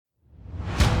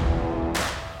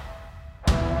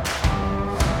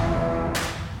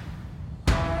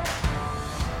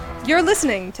You're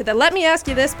listening to the Let Me Ask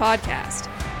You This podcast,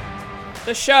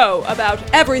 the show about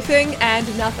everything and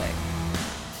nothing.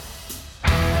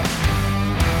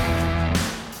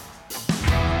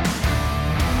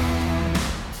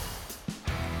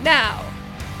 Now,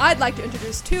 I'd like to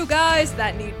introduce two guys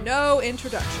that need no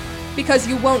introduction, because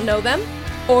you won't know them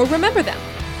or remember them.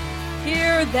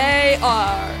 Here they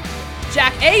are,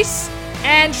 Jack Ace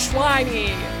and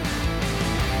Schweiny.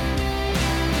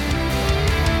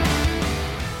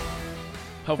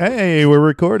 Hey, we're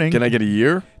recording. Can I get a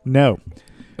year? No.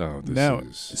 Oh, this No.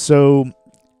 is... So,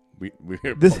 We're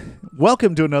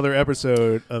welcome to another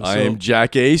episode of I am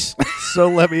Jack Ace. So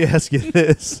Let Me Ask You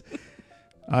This.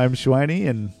 I'm Schweiny,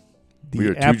 and We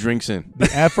are two drinks in. the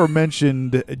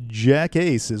aforementioned Jack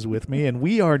Ace is with me, and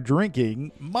we are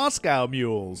drinking Moscow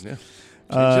Mules. Yeah. Change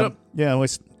it up. Yeah,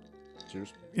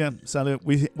 Cheers. yeah. So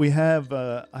we have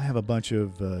I have a bunch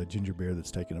of ginger beer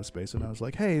that's taking up space, and I was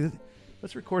like, hey,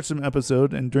 let's record some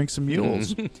episode and drink some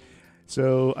mules.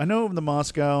 So I know the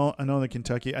Moscow, I know the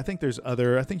Kentucky. I think there's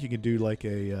other. I think you could do like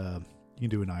you can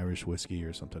do an Irish whiskey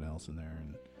or something else in there.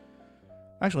 And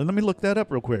actually, let me look that up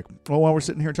real quick while we're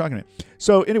sitting here talking it.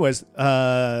 So, anyways,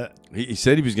 He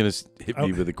said he was going to hit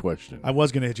me with a question. I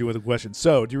was going to hit you with a question.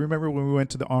 So, do you remember when we went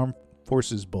to the Armed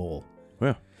Forces Bowl?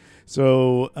 Yeah.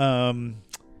 So,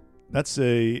 that's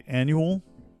a annual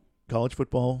college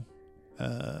football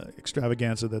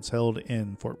extravaganza that's held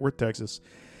in Fort Worth, Texas.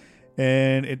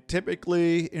 And it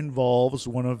typically involves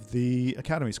one of the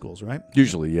academy schools, right?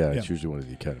 Usually, yeah. It's usually one of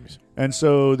the academies. And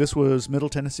so this was Middle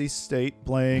Tennessee State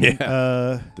playing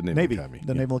the Naval Navy, Academy.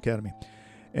 the Naval Academy.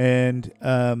 And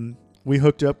we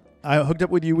hooked up. I hooked up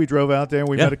with you. We drove out there, and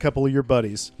we met a couple of your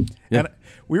buddies. Yeah. And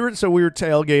we were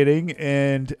tailgating,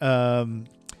 and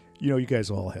you guys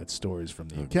all had stories from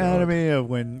the academy of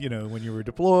when you were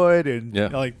deployed, and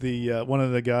like the one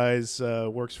of the guys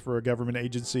works for a government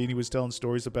agency, and he was telling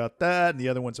stories about that, and the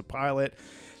other one's a pilot.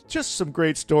 Just some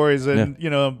great stories, and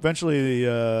eventually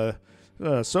so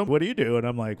what do you do? And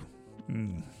I'm like,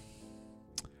 I'm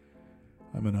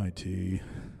in IT.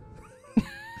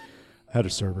 Had a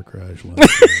server crash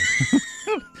last year.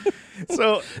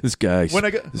 So this guy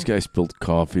spilled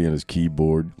coffee on his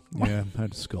keyboard. Yeah, I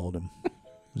had to scold him. It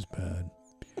was bad.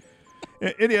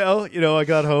 And I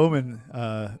got home, and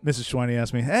Mrs. Schweiny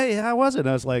asked me, "Hey, how was it?" And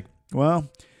I was like, "Well,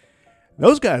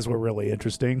 those guys were really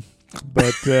interesting,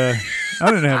 but I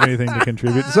didn't have anything to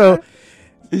contribute." So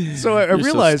I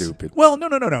realized, so stupid. Well,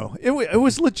 no. It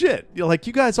was legit. You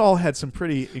guys all had some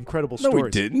pretty incredible stories. No, we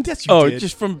didn't. Yes, you did.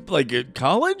 Just from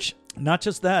college? Not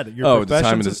just that. Your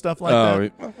professions and stuff like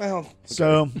that. Well, okay.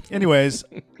 So, anyways,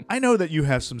 I know that you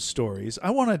have some stories.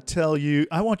 I want to tell you.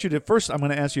 I want you to first. I'm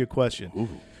going to ask you a question. Ooh.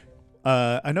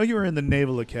 I know you were in the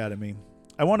Naval Academy.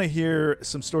 I want to hear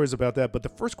some stories about that. But the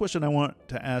first question I want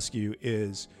to ask you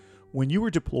is, when you were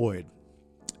deployed,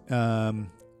 was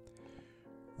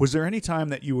there any time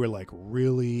that you were like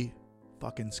really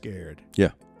fucking scared? Yeah.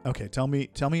 Okay, tell me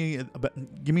about.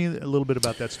 Give me a little bit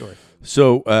about that story.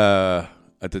 So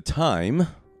at the time,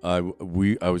 I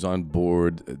was on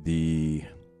board the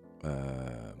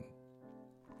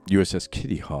USS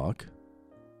Kitty Hawk,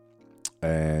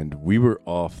 and we were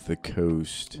off the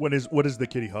coast. What is the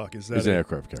Kitty Hawk? Is that It's an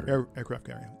aircraft carrier? Aircraft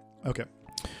carrier. Okay.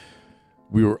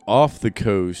 We were off the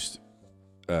coast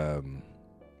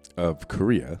of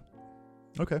Korea.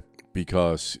 Okay.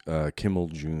 Because Kim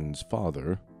Il-jung's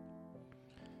father,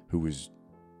 who was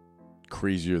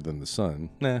crazier than the sun.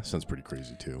 Sun's pretty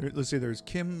crazy too. Let's see. There's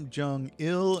Kim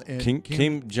Jong-il and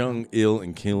Kim Jong-il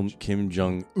and Kim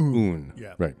Jong-un.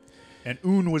 Yeah. Right. And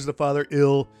Un was the father.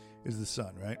 Il is the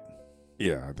son, right?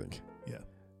 Yeah, I think. Yeah.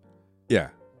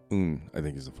 Yeah. Un, I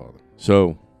think, is the father.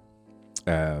 So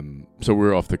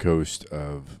we're off the coast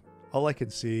of All I can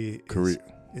see Korea.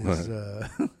 is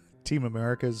Team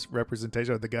America's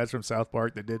representation of the guys from South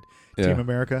Park that did Team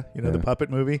America, the puppet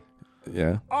movie.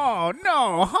 Yeah. Oh,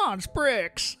 no, Hans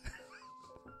Bricks.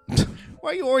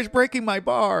 Why are you always breaking my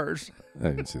bars? I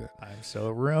didn't see that. I'm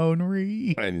so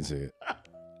Ronry. I didn't see it. Oh,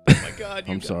 my God.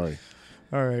 I'm sorry.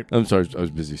 All right. I'm sorry. I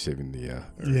was busy saving the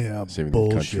saving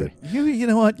bullshit. the country. You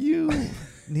know what? You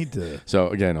need to. So,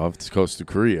 again, off the coast of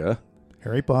Korea.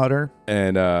 Harry Potter,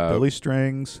 and Billy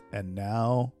Strings, and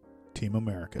now Team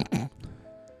America.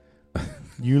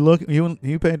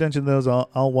 You pay attention to those.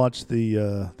 I'll watch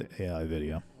the AI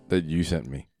video that you sent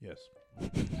me. Yes.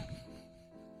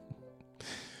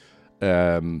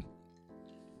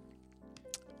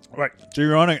 Right. So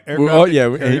you're on an aircraft. Oh yeah,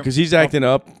 because he's acting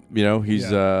up. He's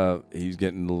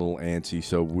getting a little antsy.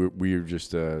 So we're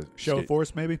just show of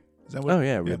force, maybe. Is that what? Oh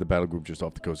yeah, we had the battle group just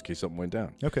off the coast in case something went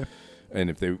down. Okay. And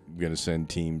if they were going to send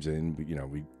teams in, we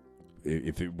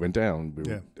if it went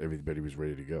down, everybody was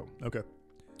ready to go. Okay.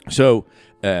 So,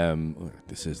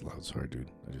 this is loud. Sorry, dude.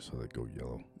 I just saw that go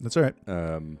yellow. That's all right.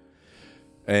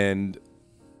 And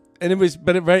it was,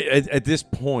 but right at this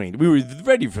point, we were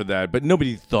ready for that, but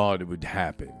nobody thought it would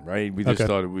happen, right? We just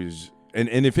thought it was,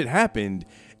 and if it happened,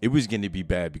 it was going to be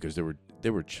bad because there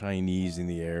were Chinese in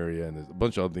the area and there's a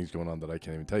bunch of other things going on that I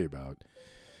can't even tell you about.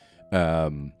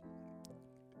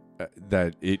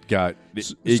 That it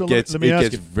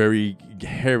gets very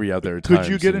hairy out there at times. Could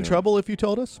you get in trouble if you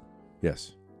told us?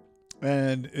 Yes.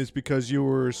 And it's because you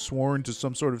were sworn to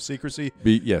some sort of secrecy.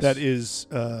 Yes. That is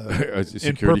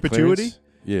in perpetuity. Clearance?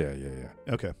 Yeah.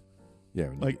 Okay.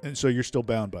 Yeah. And so you're still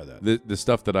bound by that. The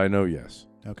stuff that I know, yes.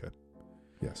 Okay.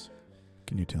 Yes.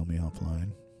 Can you tell me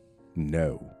offline?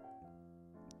 No.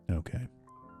 Okay.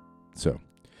 So,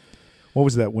 what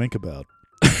was that wink about?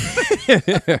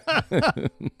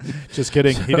 Just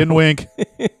kidding. He didn't wink.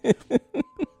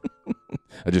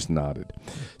 I just nodded.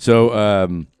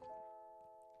 So,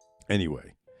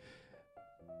 anyway,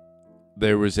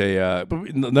 there was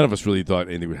but none of us really thought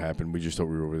anything would happen. We just thought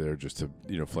we were over there just to,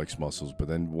 flex muscles. But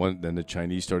then the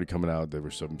Chinese started coming out. There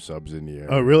were some subs in the air.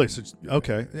 Oh, really? So,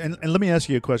 okay. And let me ask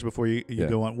you a question before you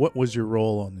go on. What was your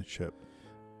role on the ship?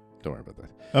 Don't worry about that.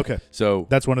 Okay. So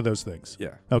that's one of those things.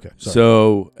 Yeah. Okay. Sorry.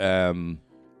 So,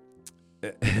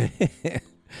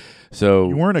 so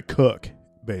you weren't a cook,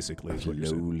 basically. Is what you're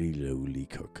saying. Lowly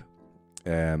cook.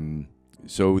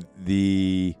 So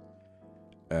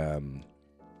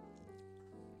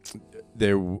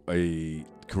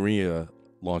Korea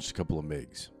launched a couple of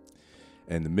MiGs,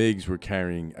 and the MiGs were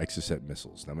carrying Exocet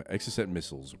missiles. Now, Exocet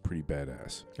missiles are pretty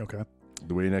badass. Okay.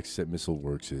 The way an Exocet missile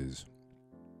works is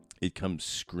it comes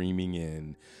screaming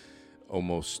in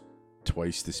almost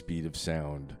twice the speed of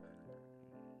sound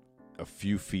a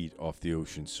few feet off the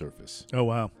ocean's surface. Oh,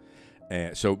 wow.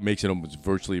 And so it makes it almost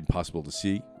virtually impossible to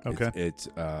see. Okay. It's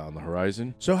on the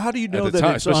horizon. So how do you know that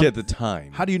it's especially at the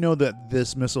time. How do you know that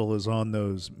this missile is on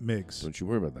those MiGs? Don't you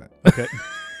worry about that. Okay.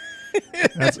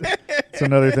 That's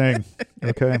another thing.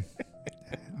 Okay.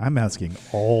 I'm asking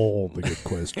all the good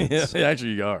questions. Yeah,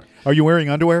 actually, you are. Are you wearing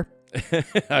underwear?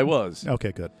 I was.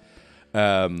 Okay, good.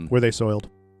 Were they soiled?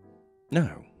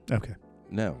 No. Okay.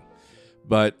 No.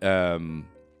 But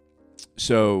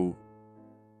so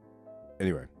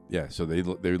anyway, yeah. So they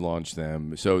launched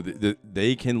them. So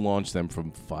they can launch them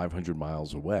from 500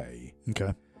 miles away.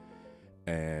 Okay.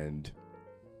 And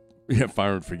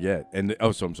fire and forget. And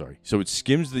so I'm sorry. So it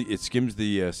skims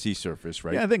the sea surface,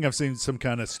 right? Yeah, I think I've seen some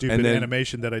kind of stupid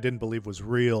animation that I didn't believe was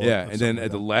real. Yeah, and then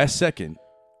at the last second,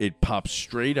 it pops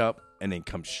straight up and then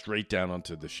comes straight down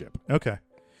onto the ship. Okay.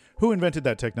 Who invented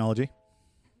that technology?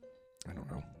 I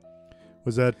don't know.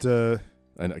 Was that?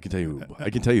 And I can tell you. I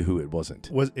can tell you who it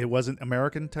wasn't. It wasn't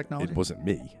American technology? It wasn't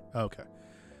me. Okay.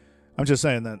 I'm just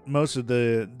saying that most of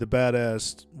the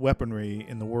badass weaponry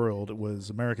in the world was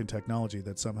American technology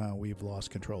that somehow we've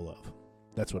lost control of.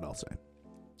 That's what I'll say.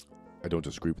 I don't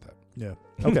disagree with that. Yeah.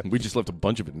 Okay. We just left a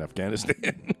bunch of it in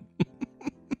Afghanistan.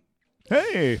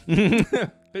 Hey.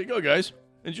 There you go, guys.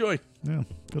 Enjoy. Yeah.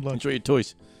 Good luck. Enjoy your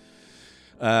toys.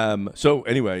 So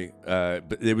anyway,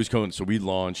 but it was going. So we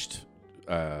launched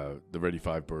the Ready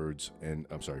 5 birds, and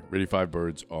I'm sorry, Ready 5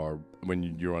 birds are when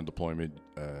you're on deployment.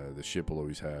 The ship will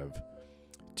always have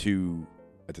two.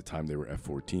 At the time, they were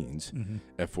F-14s. Mm-hmm.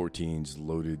 F-14s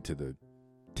loaded to the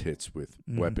tits with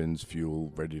weapons,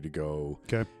 fuel, ready to go.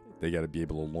 Okay. They got to be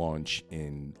able to launch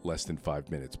in less than 5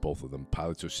 minutes. Both of them.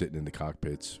 Pilots are sitting in the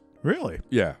cockpits. Really?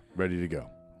 Yeah, ready to go.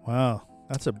 Wow,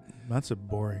 that's a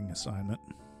boring assignment.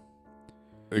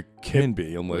 It can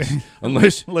be unless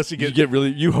you get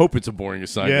really. You hope it's a boring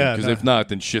assignment because if not,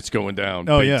 then shit's going down.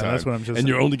 Oh yeah, time. That's what I'm just. And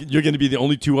saying. you're going to be the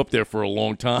only two up there for a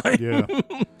long time. Yeah.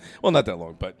 Well, not that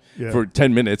long, but for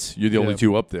 10 minutes, you're the only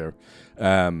two up there.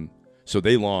 So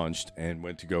they launched and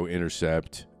went to go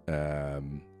intercept.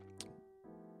 And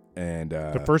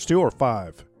the first two or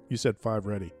 5? You said 5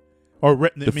 ready. Or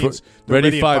it means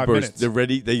ready 5 birds. Minutes. They're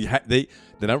ready. They're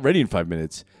not ready in 5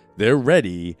 minutes. They're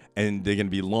ready, and they're going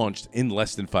to be launched in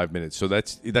less than 5 minutes. So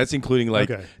that's including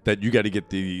that you got to get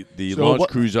the launch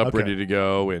crews up ready to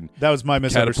go, and that was my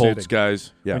misunderstanding. Catapults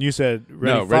guys. Yeah. When you said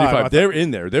ready 5, ready 5. They're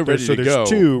in there. They're ready to go. So there's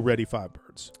 2 Ready 5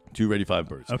 birds. 2 Ready 5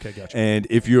 birds. Okay, gotcha. And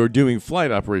if you're doing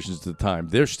flight operations at the time,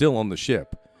 they're still on the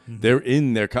ship. Mm-hmm. They're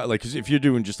in their because if you're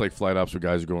doing just like flight ops where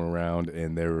guys are going around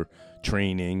and they're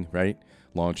training, right?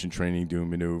 Launch and training, doing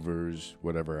maneuvers,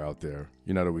 whatever out there.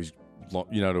 You're not always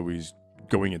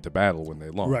going into battle when they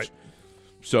launch. Right.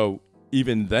 So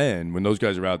even then, when those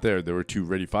guys are out there were 2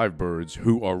 Ready 5 birds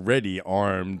who are ready,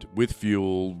 armed with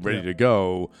fuel, ready to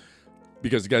go.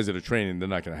 Because the guys that are training, they're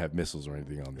not going to have missiles or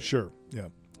anything on there. Sure. Yeah.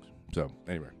 So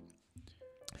anyway,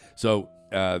 so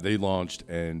they launched,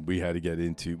 and we had to get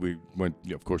into. We went,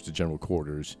 of course, to general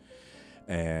quarters,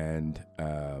 and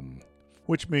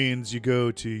which means you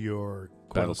go to your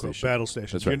battle station. Battle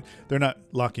station. That's right. They're not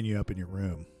locking you up in your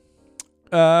room.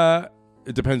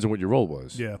 It depends on what your role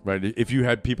was. Yeah. Right. If you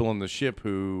had people on the ship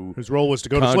whose role was to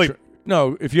go to sleep.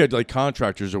 No, if you had like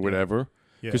contractors or whatever,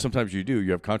 because Yeah. sometimes you do.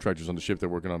 You have contractors on the ship that are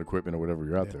working on equipment or whatever.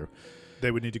 You're out there.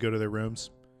 They would need to go to their rooms.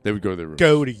 They would go to their room.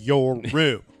 Go to your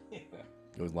room.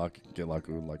 Get locked.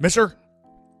 Mister,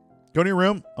 go to your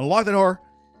room, unlock the door.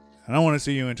 I don't want to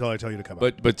see you until I tell you to come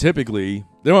out. But typically,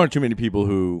 there aren't too many people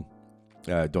who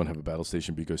don't have a battle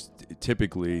station, because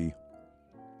typically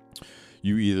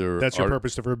you either that's your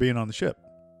purpose for being on the ship,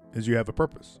 is you have a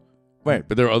purpose. Right,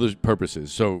 but there are other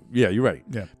purposes. So, yeah, you're right.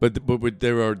 Yeah. But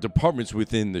there are departments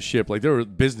within the ship. Like, there are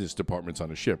business departments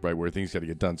on a ship, right, where things got to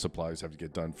get done, supplies have to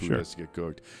get done, food has to get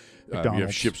cooked. You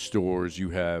have ship stores. You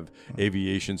have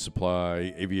aviation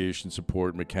supply, aviation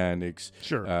support, mechanics,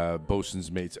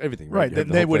 bosun's mates, everything. Right.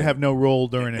 They would have no role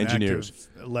during an engineers.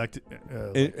 Active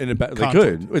they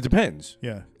could. It depends.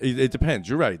 Yeah. It depends.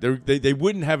 You're right. They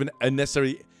wouldn't have an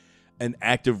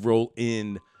active role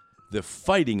in the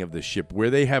fighting of the ship. Where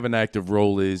they have an active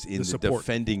role is in the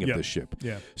defending of the ship.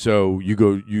 Yeah. So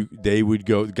they would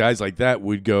go. Guys like that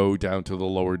would go down to the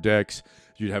lower decks.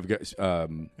 You'd have guys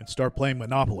and start playing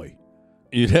Monopoly.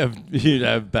 You'd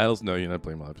have battles. No, you're not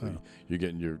playing Monopoly. Oh. You're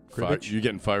getting you're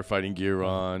getting firefighting gear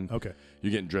on. Okay.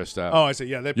 You're getting dressed out. Oh, I see.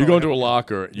 Yeah. You go into a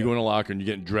locker. You go in a locker and you're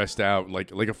getting dressed out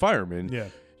like a fireman. Yeah.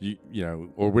 You know,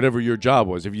 or whatever your job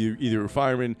was. If you either were a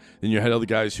fireman, then you had other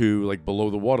guys who, like,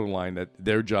 below the waterline, that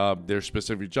their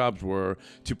specific jobs were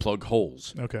to plug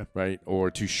holes. Okay. Right? Or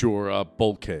to shore up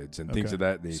bulkheads and things of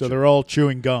that nature. So they're all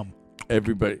chewing gum.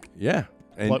 Everybody, yeah.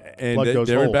 And plug they're holes.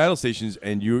 in battle stations,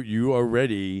 and you are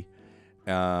ready.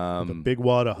 The big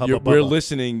wad of hubba we're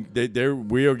listening.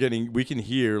 We can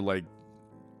hear, like,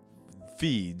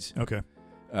 feeds. Okay.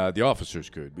 The officers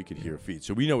could. We could hear feeds.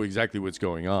 So we know exactly what's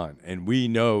going on. And we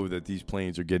know that these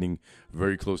planes are getting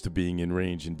very close to being in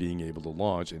range and being able to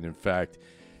launch. And, in fact,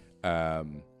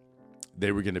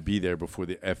 they were going to be there before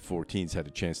the F-14s had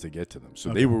a chance to get to them.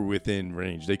 So they were within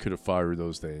range. They could have fired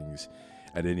those things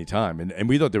at any time. And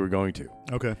we thought they were going to.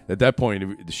 Okay. At that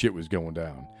point, the shit was going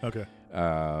down. Okay.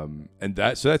 And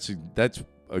that's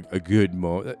a good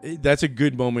moment. That's a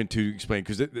good moment to explain,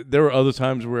 because there were other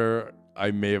times where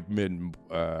I may have been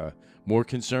more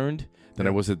concerned than I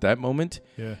was at that moment.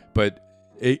 Yeah. But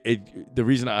the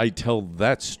reason I tell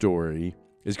that story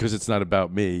is because it's not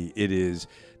about me.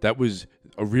 That was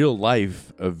a real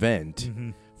life event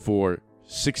for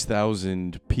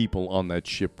 6,000 people on that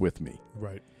ship with me.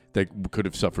 Right. That could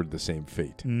have suffered the same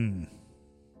fate.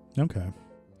 Okay.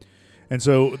 And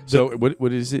so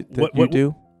what is it that you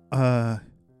do?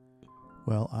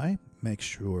 Well, I make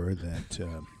sure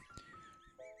that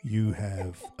you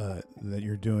have that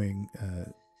you're doing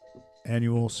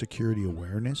annual security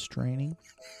awareness training,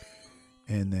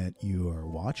 and that you are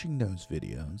watching those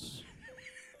videos,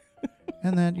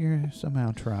 and that you're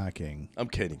somehow tracking. I'm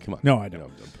kidding. Come on. No, I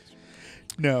don't.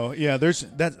 No, yeah. That's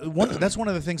one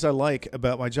of the things I like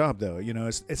about my job, though. You know,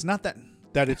 it's not that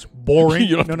it's boring.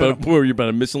 You don't have to worry about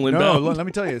a missile inbound. No, let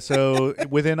me tell you. So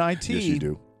within IT, yes, you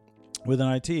do. Within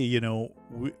IT, you know,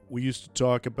 we used to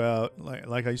talk about,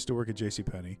 like I used to work at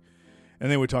JCPenney,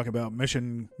 and they would talk about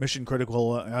mission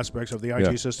critical aspects of the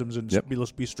IT systems and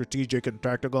be strategic and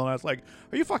tactical. And I was like,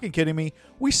 are you fucking kidding me?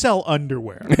 We sell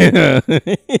underwear.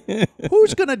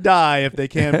 Who's gonna die if they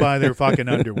can't buy their fucking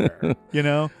underwear? You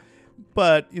know.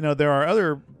 But, you know, there are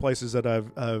other places that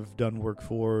I've done work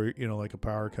for, you know, like a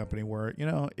power company where, you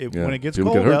know, when it gets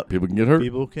cold out, people can get hurt.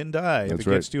 People can die. That's if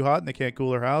it gets too hot and they can't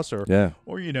cool their house, or,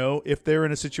 you know, if they're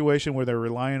in a situation where they're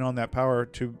relying on that power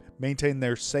to maintain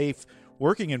their safe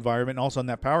working environment, and all of a sudden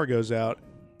that power goes out,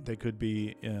 they could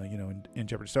be, you know, in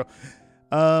jeopardy. So,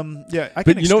 I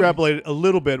can extrapolate a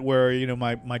little bit where, you know,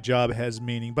 my job has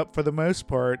meaning. But for the most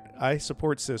part, I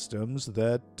support systems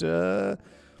that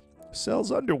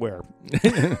sells underwear.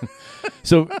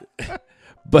 So,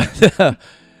 but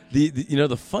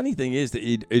the funny thing is that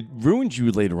it ruins you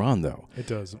later on, though. It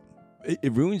does.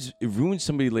 It ruins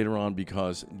somebody later on,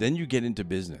 because then you get into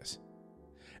business,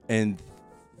 and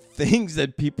things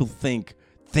that people think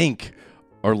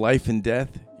are life and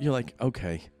death. You're like,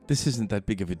 okay, this isn't that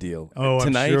big of a deal. Oh,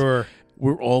 tonight, I'm sure.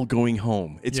 We're all going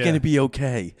home. It's going to be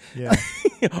okay. Yeah.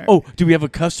 Oh, do we have a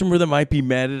customer that might be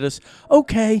mad at us?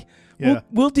 Okay. Yeah.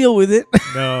 We'll deal with it.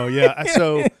 No, yeah.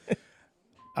 So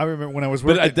I remember when I was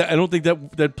working. But I don't think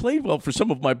that played well for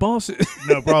some of my bosses.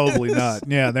 No, probably not.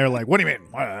 Yeah, they're like, "What do you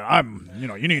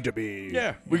mean? You need to be.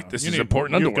 Yeah, this is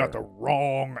important underwear. You've got the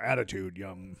wrong attitude,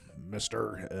 young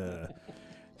mister.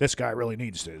 This guy really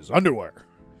needs his underwear."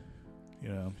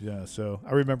 Yeah. So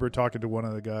I remember talking to one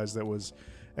of the guys that was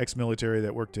ex-military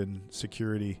that worked in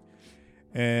security,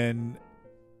 and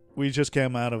we just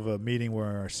came out of a meeting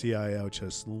where our CIO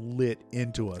just lit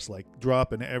into us, like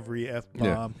dropping every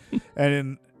F-bomb. Yeah.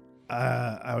 And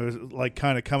I was like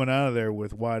kind of coming out of there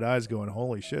with wide eyes going,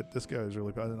 holy shit, this guy is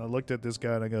really bad. And I looked at this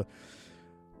guy and I go,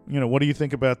 what do you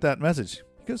think about that message?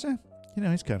 He goes,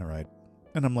 he's kind of right.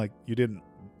 And I'm like, it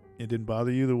didn't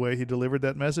bother you the way he delivered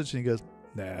that message? And he goes,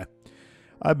 nah,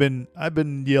 I've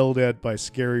been yelled at by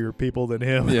scarier people than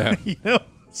him. Yeah.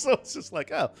 So it's just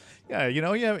like, oh, yeah,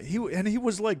 he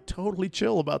was like totally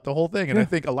chill about the whole thing. And I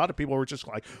think a lot of people were just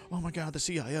like, oh my God, the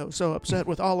CIO is so upset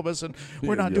with all of us and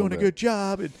we're not doing a good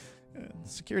job. And the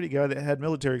security guy that had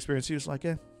military experience, he was like,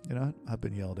 I've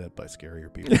been yelled at by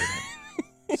scarier people.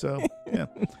 So, yeah,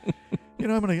 I'm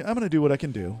gonna do what I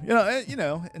can do.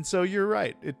 And so you're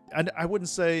right. I wouldn't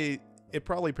say it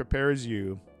probably prepares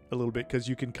you a little bit because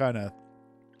you can kind of.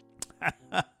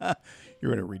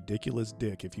 You're in a ridiculous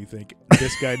dick if you think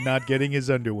this guy not getting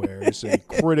his underwear is a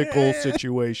critical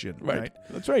situation, right?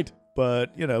 That's right.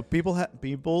 But people,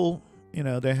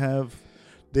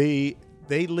 they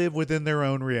live within their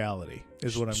own reality.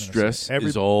 Is what I'm going to say. Stress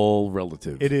is all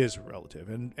relative. It is relative,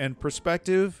 and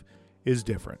perspective is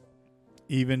different,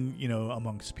 even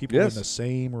amongst people in the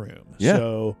same room. Yeah.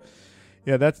 So,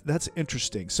 yeah, that's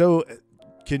interesting. So.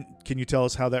 Can you tell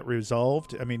us how that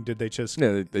resolved? I mean, did they just?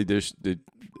 Yeah, they just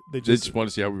want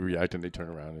to see how we react, and they turn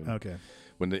around. And okay.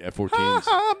 When the F-14s,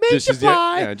 just as the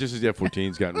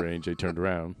F-14s got in range, they turned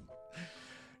around.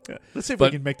 Yeah. Let's see if we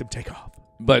can make them take off.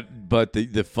 But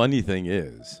the funny thing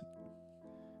is,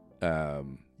 that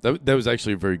was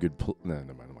actually a very good. No,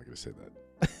 never mind. I'm not going to say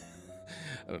that.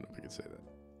 I don't know if I can say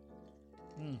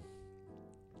that.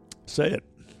 Say it.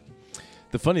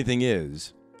 The funny thing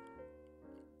is.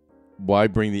 Why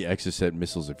bring the Exocet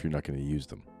missiles if you're not going to use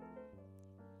them?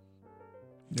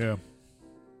 Yeah.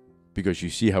 Because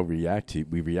you see how we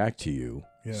react to you,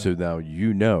 so now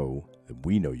you know that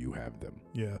we know you have them.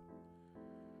 Yeah.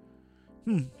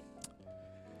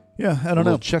 Yeah, I don't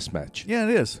know. Chess match. Yeah,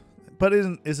 it is. But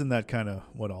isn't that kind of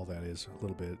what all that is? A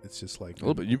little bit. It's just like a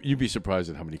little bit. You'd be surprised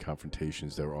at how many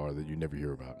confrontations there are that you never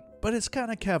hear about. But it's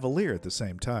kind of cavalier at the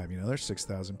same time. There's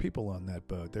 6,000 people on that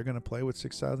boat. They're going to play with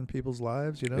 6,000 people's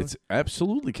lives. It's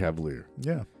absolutely cavalier.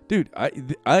 Yeah, dude.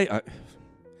 I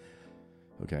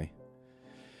okay.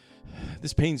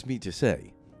 This pains me to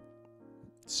say.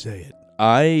 Say it.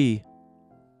 I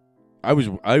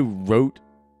wrote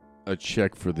a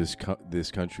check for this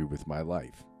country with my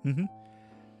life. Mm-hmm.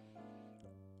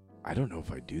 I don't know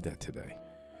if I'd do that today.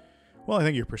 Well, I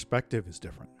think your perspective is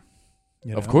different.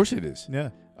 Of course it is. Yeah.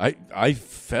 I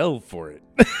fell for it.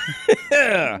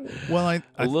 Yeah. Well,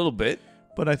 a little bit.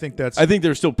 But I think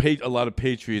there's still a lot of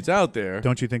patriots out there.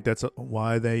 Don't you think that's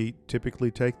why they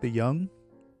typically take the young?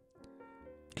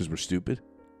 Because we're stupid?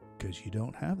 Because you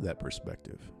don't have that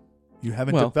perspective. You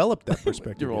haven't developed that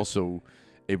perspective. You're also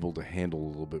able to handle a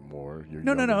little bit more.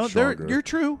 No. You're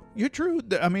true. You're true.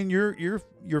 I mean, your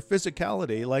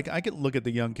physicality. Like, I could look at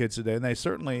the young kids today, and they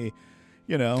certainly,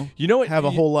 what, have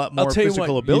a whole lot more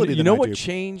physical ability. You know what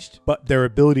changed? But their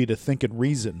ability to think and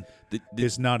reason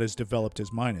is not as developed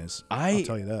as mine is. I'll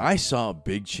tell you that. I saw a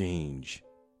big change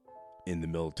in the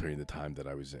military in the time that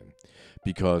I was in,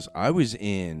 because I was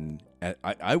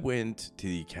I went to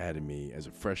the academy as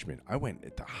a freshman. I went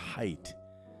at the height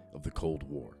of the Cold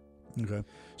War. Okay.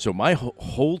 So my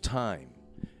whole time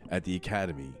at the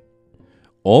academy,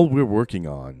 all we're working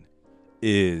on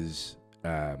is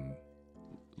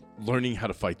learning how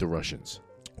to fight the Russians.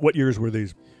 What years were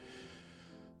these?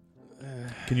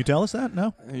 Can you tell us that?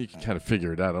 No? You can kind of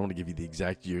figure it out. I don't want to give you the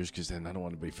exact years because then I don't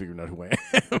want anybody figuring out who I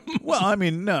am. Well, I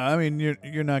mean, no. I mean,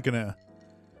 you're not gonna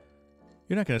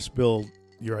spill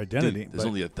your identity. Dude, there's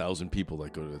only 1,000 people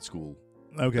that go to that school.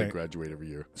 Okay. That graduate every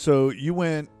year. So you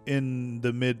went in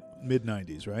the mid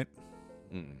 90s, right?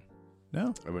 Mm-mm.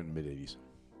 No? I went in mid 80s.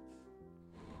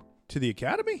 To the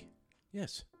academy?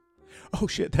 Yes. Oh,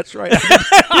 shit, that's right.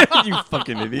 You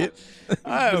fucking idiot.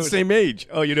 We're the same age.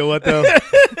 Oh, you know what, though?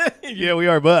 Yeah, we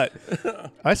are, but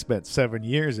I spent 7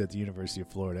 years at the University of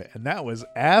Florida, and that was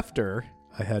after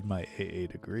I had my AA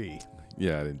degree.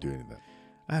 Yeah, I didn't do any of that.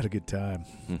 I had a good time.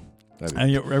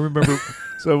 I remember,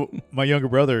 so my younger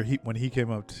brother, when he came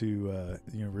up to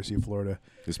the University of Florida.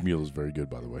 This meal is very good,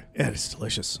 by the way. Yeah, it's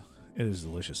delicious. It is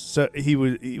delicious. So he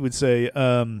would say,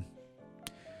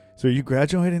 so are you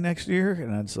graduating next year?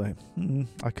 And I'd say,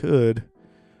 I could.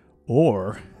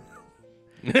 Or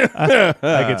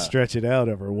I could stretch it out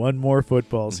over one more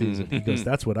football season. He goes,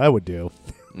 that's what I would do.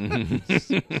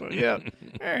 So, yeah.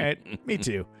 All right. Me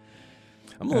too.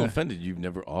 I'm a little offended you've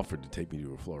never offered to take me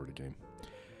to a Florida game.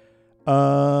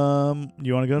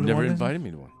 You want to go to one? Never invited me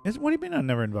to one. What do you mean I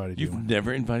never invited you? You've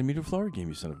never invited me to a Florida game,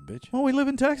 you son of a bitch. Well, we live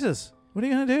in Texas. What are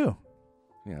you going to do?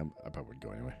 Yeah, I probably would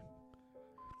go anyway.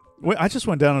 Wait, I just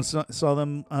went down and saw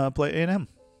them play A&M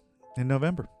in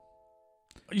November.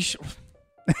 Are you sure?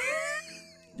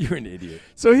 You're an idiot.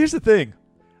 So here's the thing.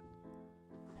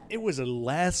 It was a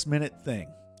last-minute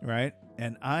thing, right?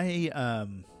 And it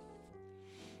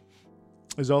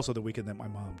was also the weekend that my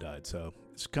mom died, so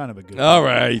it's kind of a good All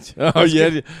right. Oh,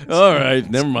 yeah. All right.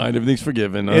 Never mind. Everything's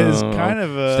forgiven. It is kind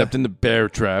of a... Stepped in the bear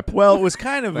trap. Well, it was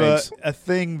kind of a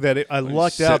thing that I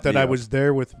lucked out that I was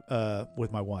there with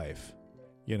my wife,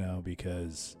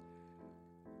 because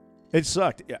it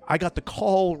sucked. I got the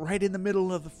call right in the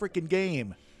middle of the freaking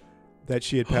game that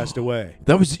she had passed away.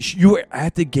 That was... You were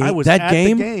at the game? I was at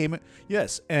the game,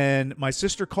 yes. And my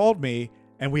sister called me,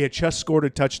 and we had just scored a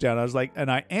touchdown. I was like,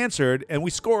 and I answered, and we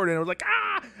scored, and I was like,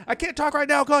 I can't talk right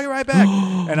now. I'll call you right back.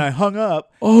 And I hung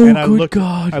up. Oh, and I looked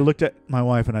at my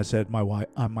wife, and I said, my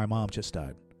mom just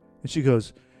died. And she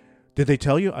goes, did they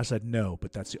tell you? I said, no,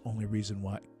 but that's the only reason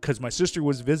why. Because my sister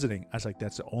was visiting. I was like,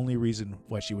 that's the only reason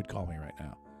why she would call me right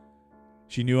now.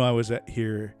 She knew I was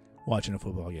here watching a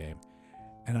football game.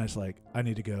 And I was like, I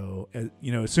need to go.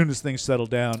 As soon as things settled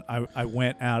down, I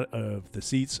went out of the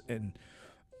seats and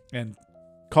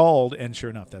called, and sure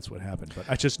enough, that's what happened. But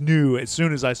I just knew as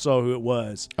soon as I saw who it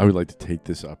was. I would like to take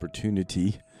this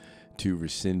opportunity to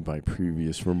rescind my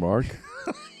previous remark.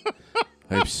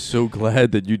 I'm so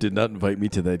glad that you did not invite me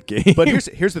to that game. But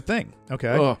here's the thing,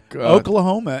 okay? Oh, God.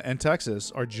 Oklahoma and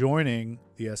Texas are joining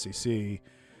the SEC,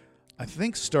 I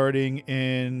think starting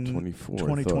in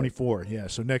 2024. Yeah,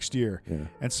 so next year. Yeah.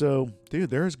 And so, dude,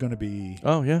 there's going to be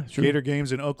Gator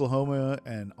games in Oklahoma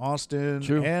and Austin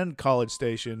and College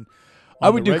Station. I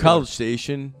would do College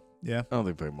Station. Yeah. I don't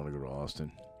think I want to go to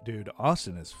Austin. Dude,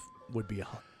 Austin would be a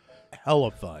hell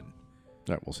of fun.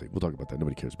 All right, we'll see. We'll talk about that.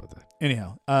 Nobody cares about that.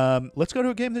 Anyhow, let's go to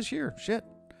a game this year. Shit.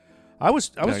 I was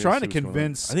trying to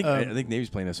convince. I think Navy's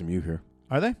playing SMU here.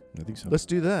 Are they? I think so. Let's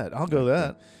do that. I'll go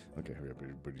that. Okay, hurry up.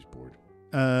 Everybody's bored.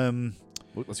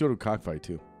 Let's go to a cockfight,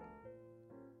 too.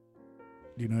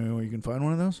 Do you know where you can find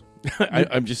one of those?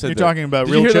 I'm just saying. You're talking about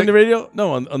real chickens on the radio?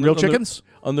 No, on real chickens?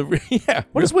 Yeah.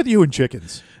 What is with you and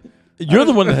chickens? You're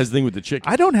the one that has a thing with the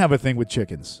chickens. I don't have a thing with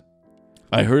chickens.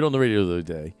 I heard on the radio the other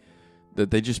day that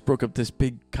they just broke up this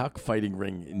big cockfighting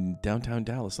ring in downtown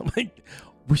Dallas. I'm like,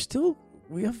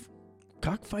 we have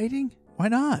cockfighting? Why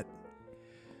not?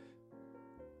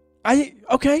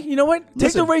 Okay, you know what?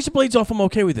 Take the razor blades off. I'm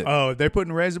okay with it. Oh, they're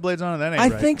putting razor blades on it? That ain't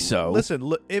right. I think so.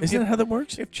 Listen, isn't that how that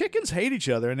works? If chickens hate each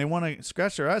other and they want to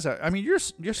scratch their eyes out, I mean, you're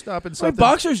stopping something.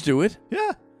 Boxers do it.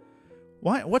 Yeah.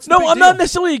 Why? What's the big I'm deal? not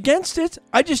necessarily against it.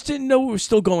 I just didn't know it was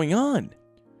still going on.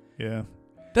 Yeah.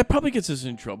 That probably gets us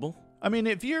in trouble. I mean,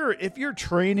 if you're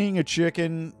training a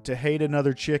chicken to hate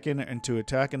another chicken and to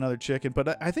attack another chicken,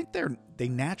 but I think they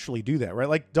naturally do that, right?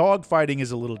 Like dog fighting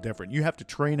is a little different. You have to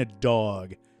train a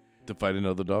dog to fight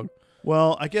another dog.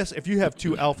 Well, I guess if you have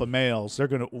two alpha males,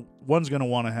 one's gonna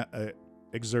want to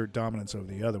exert dominance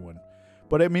over the other one.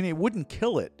 But I mean, it wouldn't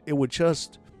kill it. It would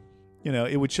just,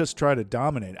 try to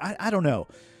dominate. I don't know.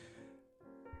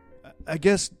 I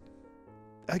guess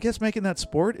making that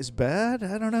sport is bad.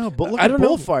 I don't know. But look at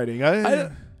bullfighting.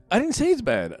 I didn't say it's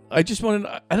bad. I just wanted.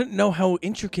 I don't know how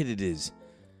intricate it is.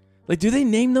 Like, do they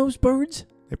name those birds?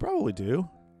 They probably do.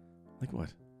 Like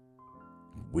what?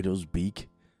 Widow's beak.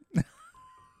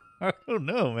 I don't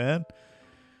know, man.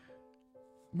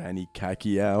 Manny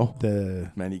Pacquiao. The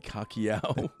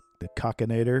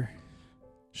Cockinator.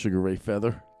 Sugar Ray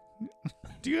Feather.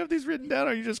 Do you have these written down, or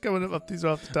are you just coming up these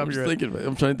off the top of your head?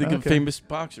 I'm trying to think of famous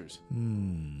boxers.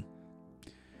 Ron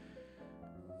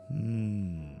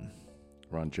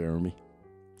Jeremy.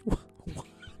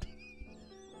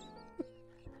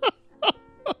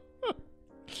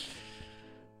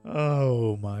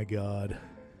 Oh, my God.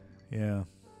 Yeah.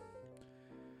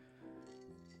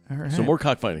 All right. So more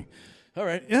cockfighting. All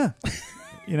right. Yeah.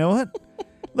 You know what?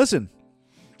 Listen.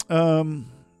 No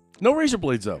razor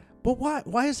blades, though. But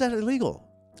why is that illegal?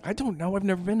 I don't know. I've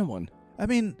never been to one. I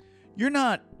mean, you're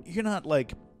not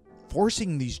like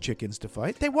forcing these chickens to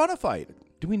fight. They want to fight.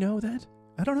 Do we know that?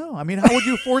 I don't know. I mean, how would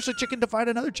you force a chicken to fight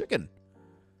another chicken?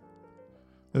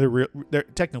 They're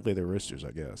technically they're roosters,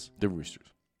 I guess. They're roosters.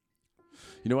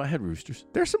 You know, I had roosters.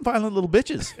 They're some violent little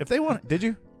bitches. If they want, did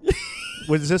you?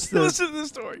 Was this the? Listen to the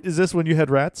story. Is this when you had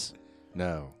rats?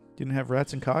 No. Didn't have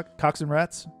rats and cocks and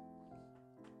rats?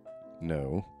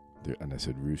 No. And I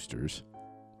said roosters.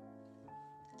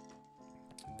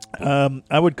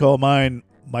 I would call mine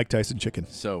Mike Tyson chicken.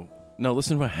 So, no,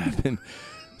 listen to what happened.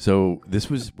 So, this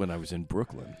was when I was in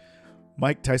Brooklyn.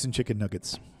 Mike Tyson chicken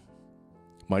nuggets.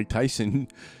 Mike Tyson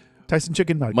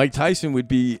chicken nuggets. Mike Tyson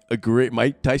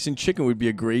chicken would be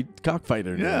a great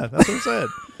cockfighter. Yeah, that's what I said.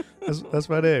 that's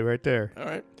my name right there. All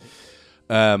right.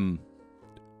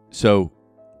 So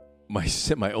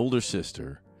my older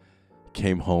sister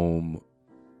came home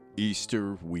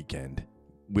Easter weekend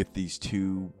with these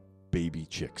two baby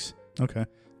chicks. Okay.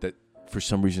 That for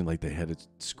some reason, like, they had at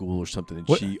school or something, and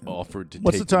she offered to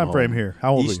What's take the time them frame home. here?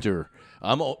 How old Easter.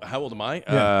 How old am I?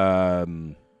 Yeah.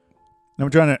 I'm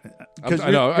trying to, because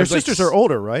your sisters are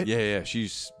older, right? Yeah.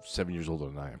 She's 7 years older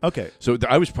than I am. Okay. So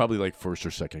I was probably like first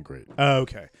or second grade.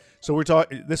 Okay. So we're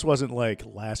talking. This wasn't like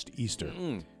last Easter.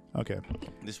 Okay.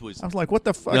 This was. I was like, what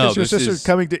the fuck is your sister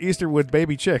coming to Easter with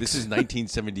baby chicks? This is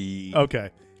 1970. Okay.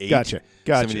 Gotcha.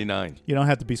 79. You don't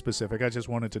have to be specific. I just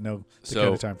wanted to know the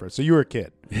kind of time for it. So you were a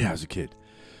kid. Yeah, I was a kid.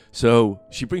 So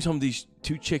she brings home these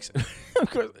two chicks.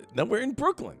 Now we're in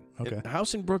Brooklyn. Okay. A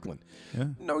house in Brooklyn. Yeah.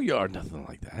 No yard, nothing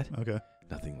like that. Okay.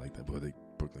 Nothing like that. Boy,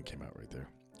 Brooklyn came out right there.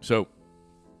 So,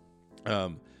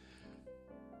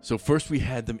 so first we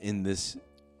had them in those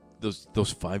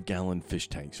 5-gallon fish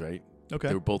tanks, right? Okay.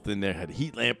 They were both in there, had a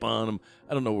heat lamp on them.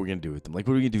 I don't know what we're gonna do with them. Like,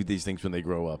 what are we gonna do with these things when they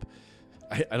grow up?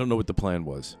 I don't know what the plan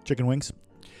was. Chicken wings.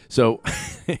 So,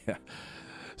 yeah.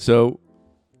 So.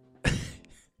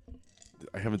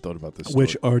 I haven't thought about this story.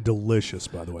 Which are delicious,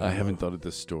 by the way. I haven't thought of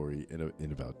this story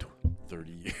in about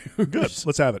 30 years. Good.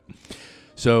 Let's have it.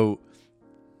 So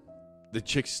the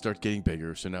chicks start getting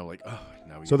bigger. So now, like,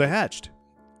 So they hatched.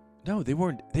 No, they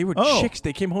weren't. They were chicks.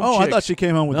 They came home. Oh, chicks. I thought she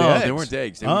came home with the eggs. No, they weren't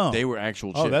eggs. They were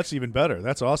actual chicks. Oh, that's even better.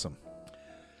 That's awesome.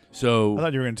 So I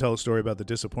thought you were going to tell a story about the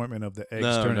disappointment of the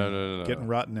eggs getting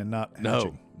rotten and not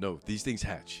hatching. No. These things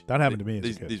hatch. That happened to me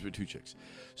as a kid. These were two chicks.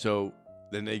 So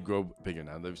then they grow bigger.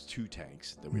 Now there's 2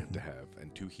 tanks that we have to have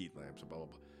and 2 heat lamps and blah, blah,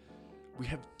 blah. We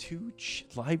have 2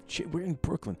 live chickens. We're in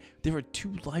Brooklyn. There are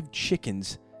 2 live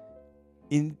chickens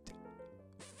in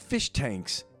fish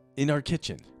tanks in our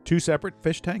kitchen. 2 separate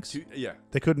fish tanks? Yeah.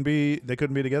 They couldn't be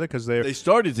together because they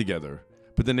started together,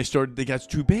 but then they got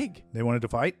too big. They wanted to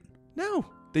fight? No.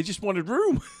 They just wanted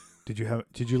room. Did you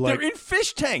like They're in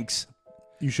fish tanks.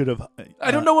 You should have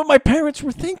I don't know what my parents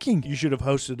were thinking. You should have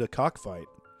hosted a cockfight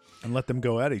and let them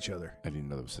go at each other. I didn't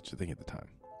know there was such a thing at the time.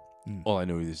 All I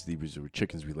know is these were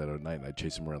chickens we let out at night, and I'd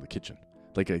chase them around the kitchen.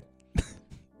 like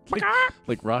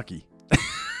Rocky.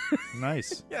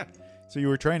 Nice. Yeah. So you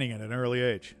were training at an early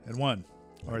age, at 1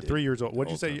 or 3 years old. What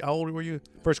did you say? How old were you?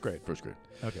 First grade. First grade.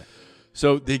 Okay.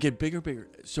 So they get bigger.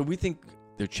 So we think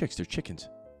they're chicks. They're chickens.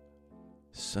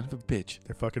 Son of a bitch.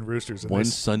 They're fucking roosters. One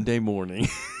Sunday morning.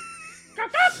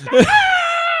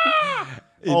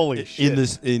 Holy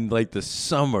shit. In like the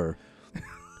summer,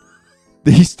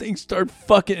 these things start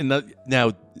fucking.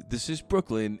 Now, this is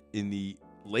Brooklyn in the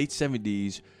late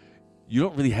 70s. You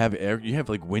don't really have air. You have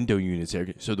like window units.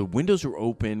 So the windows are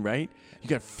open, right? You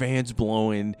got fans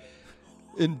blowing.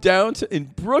 In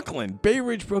Brooklyn, Bay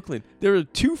Ridge, Brooklyn, there are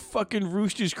 2 fucking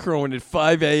roosters crowing at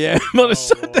 5 a.m. on a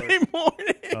Sunday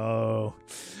morning. Oh.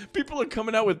 People are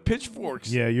coming out with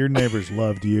pitchforks. Yeah, your neighbors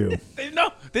loved you.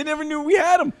 They never knew we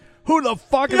had them. Who the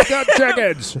fuck is that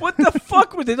chickens? What the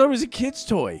fuck was they thought it was a kid's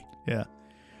toy? Yeah.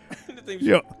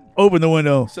 Yeah. Open the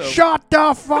window. Shut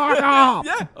the fuck up.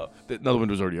 Yeah. Another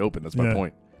window's already open. That's my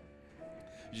point.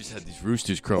 You just had these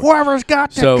roosters crowing. Whoever's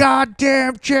got the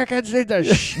goddamn chickens need to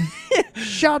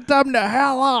shut them the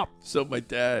hell up. So my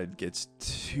dad gets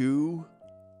 2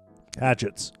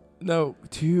 hatchets. No,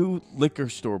 2 liquor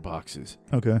store boxes.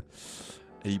 Okay. And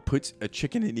he puts a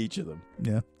chicken in each of them.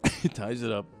 Yeah. He ties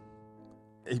it up.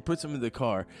 He puts them in the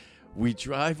car. We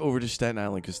drive over to Staten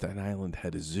Island because Staten Island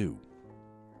had a zoo.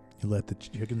 You let the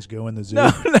chickens go in the zoo?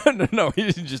 No. He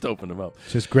didn't just open them up.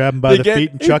 Just grab them by the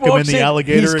feet and chuck them in the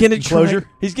alligator enclosure?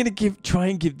 He's going to try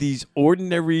and give these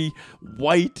ordinary,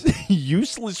 white,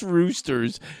 useless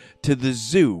roosters to the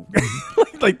zoo.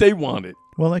 like they want it.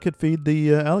 Well, I could feed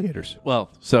the alligators.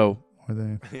 Well, so... Are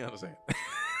they? Hang on a second.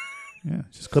 Yeah,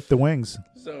 just clip the wings.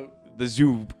 So the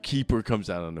zookeeper comes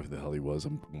out. I don't know who the hell he was.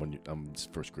 I'm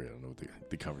first grade. I don't know what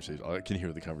the conversation. I can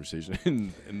hear the conversation,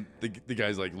 and the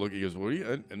guy's like, "Look," he goes, "What are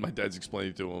you?" And my dad's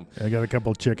explaining to him. I got a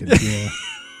couple of chickens. Yeah.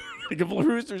 A couple of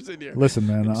roosters in here. Listen,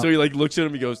 man. So he like looks at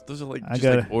him. He goes, "Those are like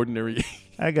just ordinary."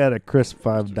 I got a crisp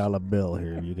 $5 bill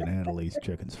here. You can handle these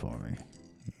chickens for me.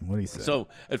 What do you say? So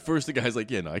at first the guy's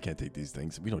like, "Yeah, no, I can't take these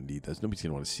things. We don't need this. Nobody's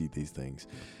gonna want to see these things."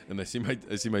 And I see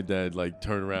my dad like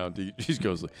turn around. He just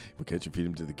goes like, "Well, can't you feed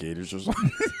him to the gators or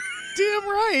something?" Damn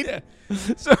right.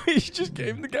 Yeah. So he just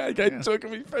gave him the guy. Took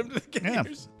him. He fed him to the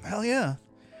gators. Yeah. Hell yeah.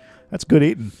 That's good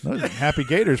eating. Those are happy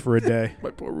gators for a day.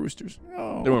 My poor roosters.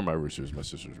 Oh. They weren't my roosters. My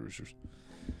sister's roosters.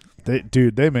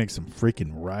 They make some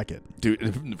freaking racket.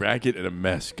 Dude, racket and a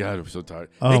mess. God, I'm so tired.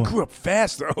 Oh. They grew up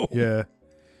fast, though. Yeah.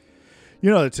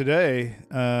 You know, today,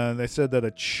 they said that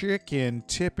a chicken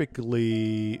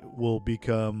typically will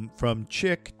become from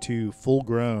chick to full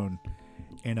grown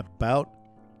in about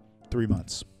 3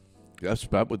 months. That's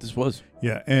about what this was.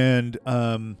 Yeah. And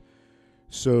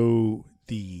so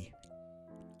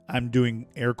I'm doing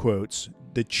air quotes,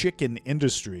 the chicken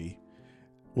industry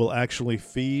will actually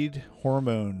feed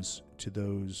hormones to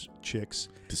those chicks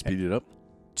To speed it up?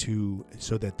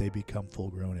 so that they become full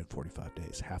grown in 45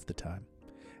 days, half the time.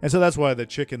 And so that's why the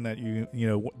chicken that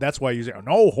that's why you say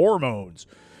no hormones,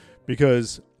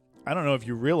 because I don't know if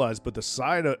you realize, but the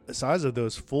size of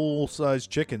those full size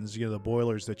chickens, the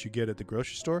broilers that you get at the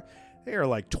grocery store, they are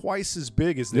like twice as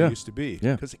big as they used to be.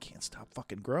 Yeah. Because they can't stop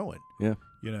fucking growing. Yeah.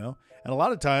 And a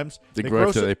lot of times They grow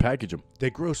after they package them.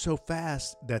 They grow so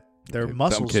fast that their Okay,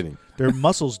 muscles, I'm kidding. their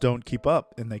muscles don't keep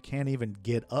up, and they can't even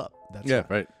get up. That's why.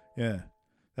 Right. Yeah.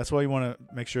 That's why you want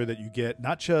to make sure that you get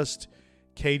not just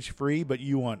cage free, but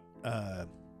you want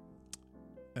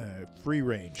free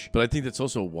range. But I think that's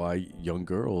also why young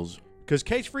girls, because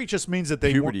cage free just means that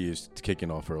they puberty is kicking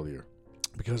off earlier.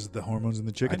 Because of the hormones in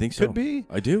the chicken. I think so. Could be.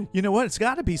 I do. You know what? It's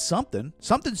got to be something.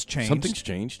 Something's changed. Something's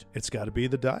changed. It's got to be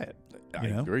the diet. I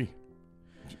agree.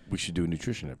 We should do a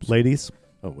nutrition episode. Ladies.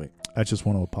 Oh, wait. I just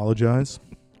want to apologize.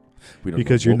 We don't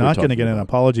because know you're what we're not going to talking get an about.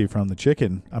 apology from the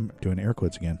chicken. I'm doing air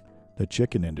quotes again. The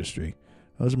chicken industry.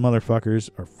 Those motherfuckers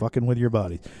are fucking with your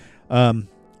body.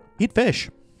 Eat fish.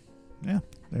 Yeah,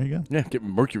 there you go. Yeah, get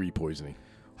mercury poisoning.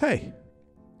 Hey,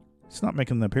 it's not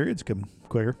making the periods come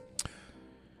quicker.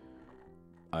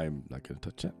 I'm not going to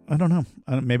touch that. I don't know.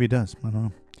 Maybe it does. I don't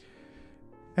know.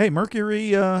 Hey, mercury.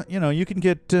 You can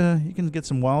get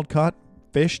some wild caught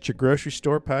fish at your grocery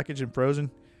store, packaged and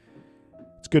frozen.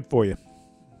 It's good for you.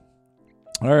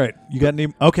 All right, you got any?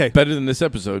 Okay, Better than this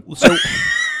episode. so.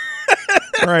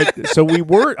 All right, so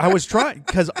I was trying,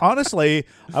 because honestly,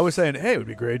 I was saying, hey, it would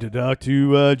be great to talk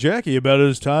to Jackie about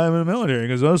his time in the military,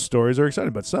 because those stories are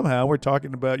exciting, but somehow we're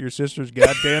talking about your sister's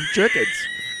goddamn chickens.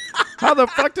 How the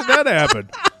fuck did that happen?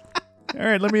 All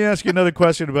right, let me ask you another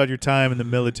question about your time in the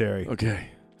military. Okay.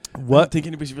 What? I don't think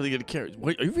anybody's really going to care.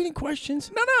 Wait, are you reading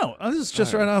questions? No. This is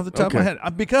just right off the top of my head.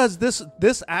 Because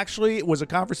this actually was a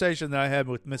conversation that I had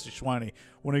with Mr. Schweine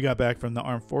when we got back from the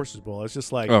Armed Forces Bowl. It's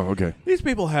just like, these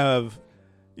people have,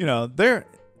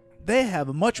 they have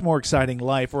a much more exciting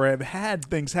life, or have had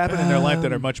things happen in their life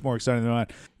that are much more exciting than mine.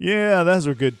 Yeah, those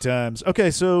were good times.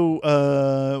 Okay,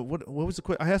 so what was the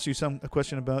question? I asked you a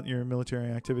question about your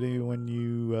military activity when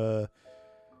you,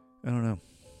 I don't know.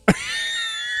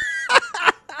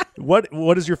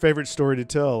 What is your favorite story to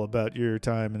tell about your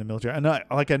time in the military? I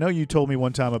know you told me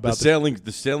one time about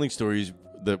the sailing stories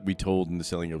that we told in the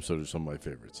sailing episode are some of my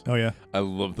favorites. Oh yeah, I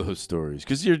love those stories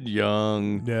because you're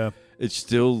young. Yeah, it's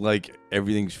still like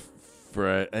everything's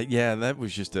fresh. Yeah, that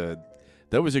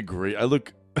was a great. I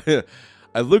look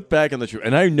back on the trip,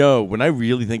 and I know when I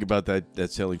really think about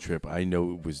that sailing trip, I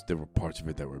know there were parts of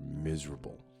it that were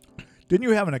miserable. Didn't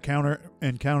you have an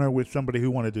encounter with somebody who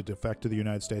wanted to defect to the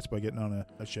United States by getting on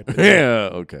a ship? Yeah,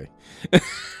 okay.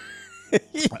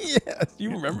 Yeah,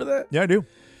 you remember that? Yeah, I do.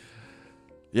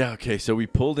 Yeah, okay. So we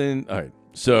pulled in. All right.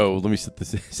 So let me set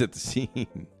the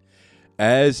scene.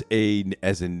 As a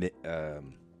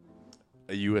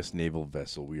U.S. naval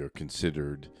vessel, we are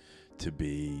considered to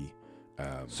be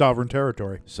sovereign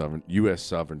territory. U.S.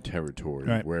 sovereign territory,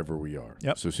 right, wherever we are.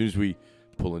 Yep. So as soon as we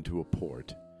pull into a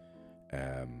port,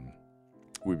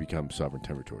 we become sovereign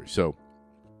territory. So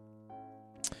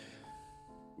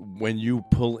when you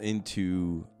pull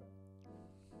into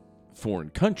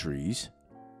foreign countries,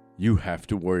 you have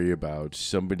to worry about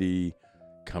somebody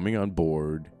coming on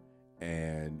board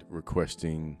and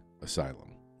requesting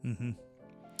asylum. Mm-hmm.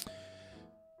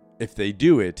 If they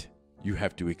do it, you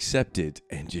have to accept it,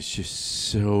 and it's just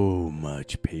so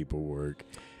much paperwork.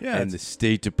 Yeah, and the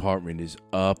State Department is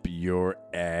up your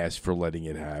ass for letting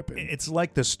it happen. It's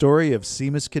like the story of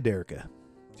Seamus Kaderka.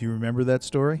 Do you remember that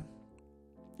story?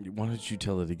 Why don't you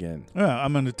tell it again?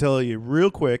 I'm going to tell you real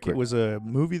quick. It was a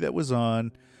movie that was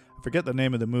on. I forget the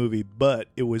name of the movie, but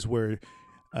it was where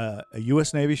a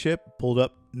U.S. Navy ship pulled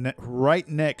up right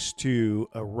next to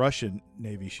a Russian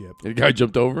Navy ship. The guy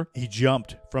jumped over? He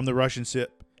jumped from the Russian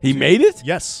ship. He made it?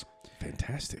 Yes.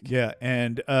 Fantastic. Yeah,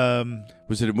 and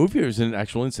was it a movie or was it an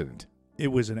actual incident?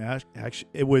 It was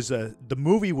the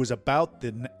movie was about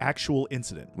the actual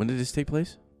incident. When did this take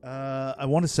place? I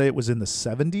want to say it was in the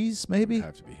 70s, maybe. It'd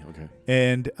have to be. Okay.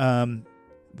 And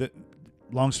the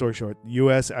long story short, the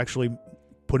U.S. actually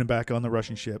put him back on the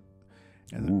Russian ship.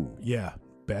 And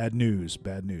bad news.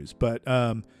 But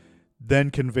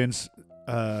then convinced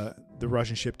the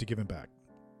Russian ship to give him back.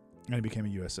 And he became a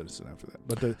U.S. citizen after that.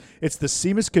 But it's the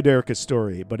Seamus Kaderka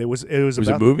story. But it was Was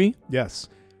about it a movie? Yes.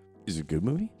 Is it a good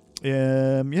movie?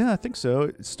 Yeah, I think so.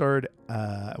 It starred,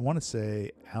 I want to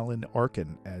say, Alan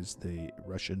Arkin as the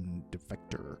Russian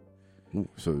defector. Ooh,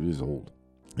 so it is old.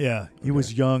 Yeah, he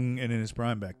was young and in his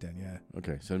prime back then, yeah.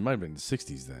 Okay, so it might have been the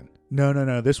 60s then.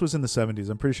 No. This was in the 70s.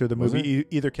 I'm pretty sure the movie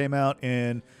either came out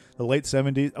in the late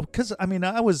 70s. Because, I mean,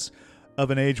 I was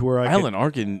of an age where Alan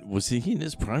Arkin, was he in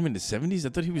his prime in the 70s? I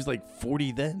thought he was like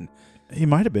 40 then. He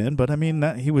might have been, but I mean,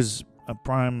 he was a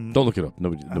prime. Don't look it up.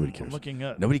 Nobody cares. I'm looking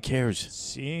up. Nobody cares.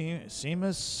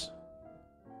 Seamus?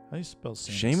 How do you spell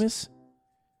Seamus? Seamus?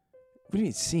 What do you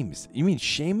mean Seamus? You mean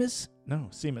Seamus? No,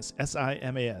 Seamus.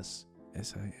 S-I-M-A-S.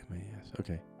 S-I-M-A-S.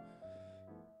 Okay.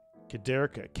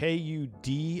 Kaderka.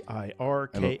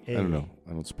 K-U-D-I-R-K-A. I don't know.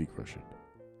 I don't speak Russian.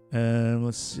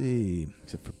 Let's see.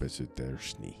 Except for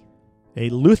Besudersny. A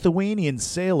Lithuanian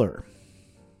sailor.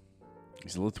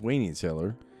 He's a Lithuanian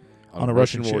sailor on a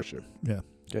Russian warship. Yeah.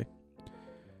 Okay.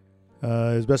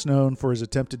 He's best known for his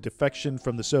attempted defection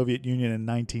from the Soviet Union in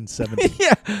 1970.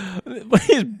 Yeah.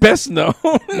 He's best known.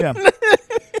 Yeah.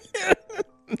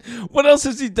 What else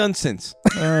has he done since?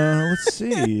 Let's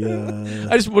see.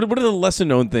 What are the lesser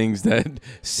known things that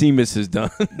Seamus has done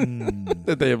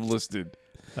that they have listed?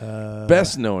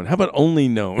 Best known. How about only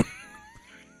known?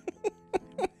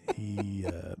 He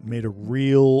made a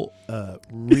real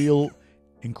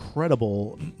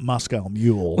incredible Moscow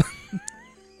Mule.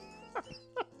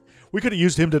 We could have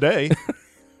used him today.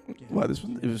 Wow, this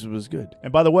was good.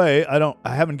 And by the way,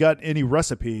 I haven't got any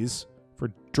recipes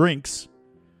for drinks.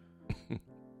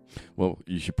 Well,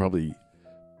 you should probably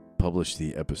publish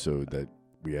the episode that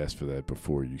we asked for that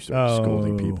before you start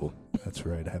scolding people. That's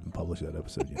right. I haven't published that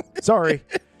episode yet. Sorry.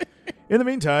 In the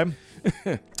meantime,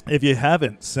 if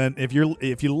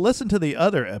you listen to the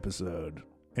other episode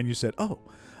and you said, "Oh,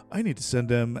 I need to send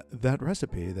them that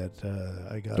recipe that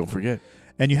I got," don't forget,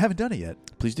 and you haven't done it yet,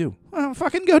 please do. Well,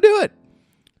 fucking go do it.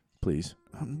 Please.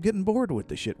 I'm getting bored with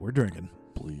the shit we're drinking.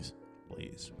 Please.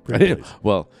 Please.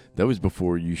 Well, that was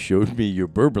before you showed me your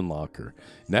bourbon locker.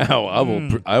 Now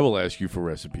I will ask you for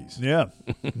recipes. Yeah.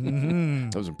 Mm-hmm.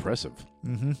 That was impressive.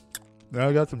 Mm-hmm.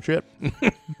 I got some shit.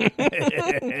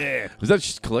 Was that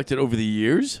just collected over the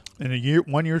years? In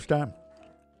 1 year's time.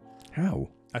 How?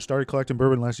 I started collecting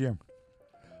bourbon last year.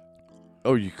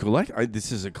 Oh, you collect?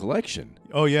 This is a collection.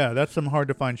 Oh, yeah. That's some hard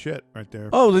to find shit right there.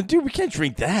 Oh, then, dude, we can't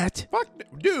drink that. Fuck,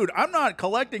 dude, I'm not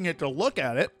collecting it to look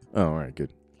at it. Oh, all right,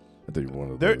 good. I thought you were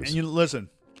one of those. And you listen,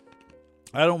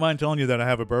 I don't mind telling you that I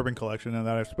have a bourbon collection and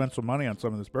that I've spent some money on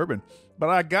some of this bourbon, but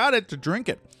I got it to drink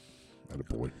it.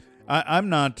 Attaboy. I'm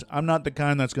not the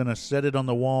kind that's going to set it on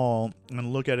the wall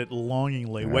and look at it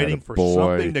longingly, waiting for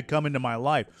something to come into my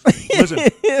life. Listen,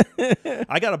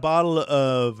 I got a bottle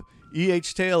of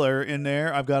E.H. Taylor in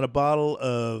there. I've got a bottle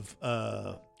of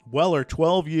Weller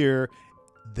 12-year.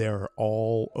 They're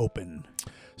all open.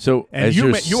 So, and as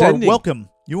you are welcome.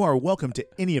 You are welcome to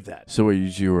any of that. So,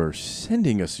 as you are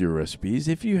sending us your recipes,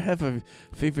 if you have a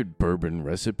favorite bourbon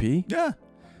recipe, yeah.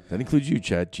 That includes you,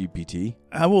 ChatGPT.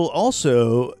 I will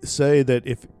also say that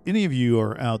if any of you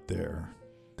are out there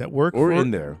that work or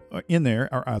out there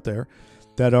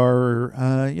that are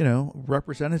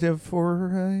representative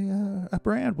for a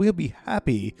brand, we'll be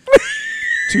happy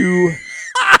to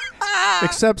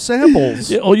accept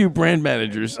samples. Yeah, all you brand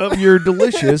managers of your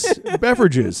delicious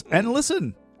beverages. And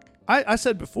listen, I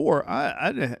said before,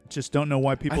 I just don't know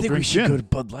why people drink gin. I think we should go to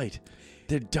Bud Light.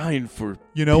 They're dying for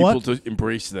people to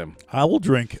embrace them.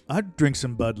 I'd drink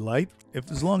some Bud Light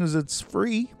as long as it's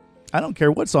free. I don't care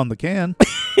what's on the can.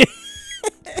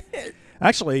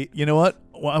 Actually, you know what?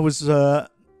 Well, I was I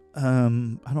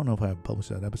don't know if I published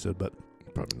that episode, but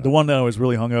the one that I was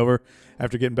really hungover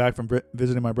after getting back from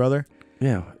visiting my brother.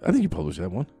 Yeah, I think you published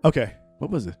that one. Okay. What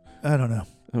was it? I don't know.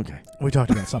 Okay. We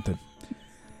talked about something.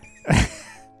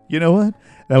 You know what?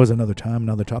 That was another time,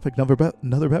 another topic,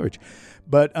 another beverage.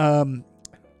 But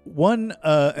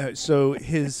so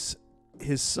his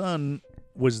son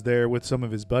was there with some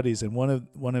of his buddies, and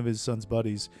one of his son's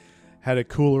buddies had a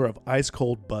cooler of ice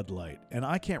cold Bud Light. And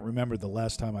I can't remember the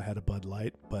last time I had a Bud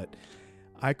Light, but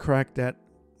I cracked that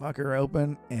fucker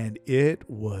open, and it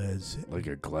was like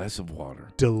a glass of water.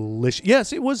 Delicious.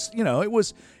 Yes, it was. It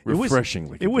was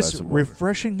refreshing. It was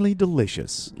refreshingly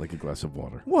delicious, like a glass of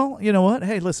water. Well, you know what?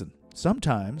 Hey, listen.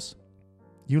 Sometimes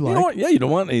you like. You know what? Yeah, you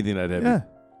don't want anything that heavy. Yeah,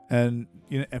 and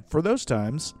and for those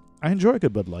times, I enjoy a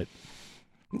good Bud Light.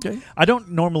 Okay. I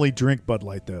don't normally drink Bud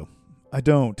Light though. I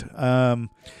don't.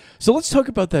 So let's talk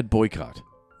about that boycott.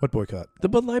 What boycott? The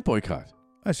Bud Light boycott.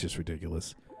 That's just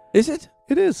ridiculous. Is it?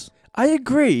 It is. I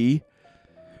agree,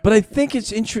 but I think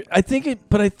it's I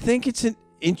think it's an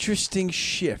interesting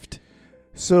shift.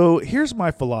 So here's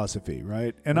my philosophy,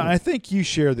 right? And I think you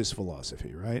share this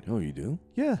philosophy, right? Oh, you do?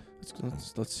 Yeah.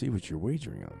 Let's see what you're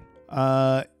wagering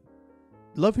on.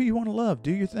 Love who you want to love.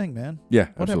 Do your thing, man. Yeah,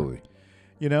 Whatever. absolutely.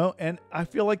 And I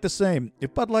feel like the same.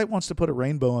 If Bud Light wants to put a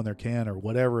rainbow on their can or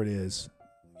whatever it is,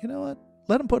 you know what?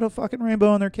 Let them put a fucking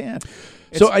rainbow on their can.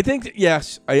 So I think,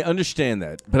 yes, I understand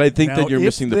that. But I think that you're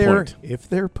missing the point. If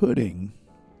they're putting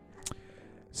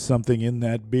something in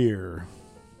that beer.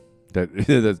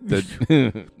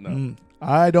 No.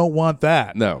 I don't want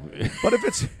that. No. But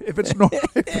if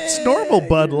it's normal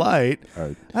Bud Light,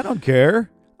 right. I don't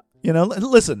care.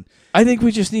 Listen. I think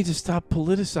we just need to stop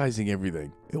politicizing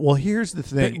everything. Well, here's the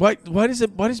thing. Why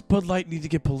does Bud Light need to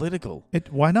get political?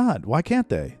 Why not? Why can't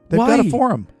they? They've got a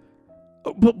forum.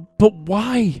 But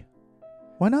why?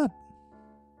 Why not?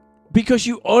 Because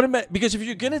because if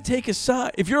you're going to take a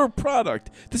side, if you're a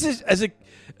product, this is as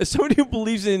somebody who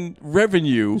believes in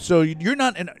revenue. So you're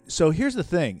not. So here's the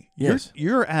thing. Yes.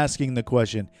 You're asking the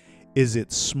question: is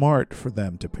it smart for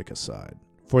them to pick a side?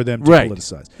 For them to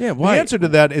politicize? Yeah. Why? The answer to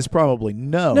that is probably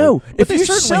no. No. But if you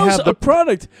sell a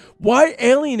product, why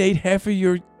alienate half of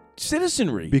your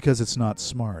citizenry? Because it's not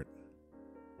smart.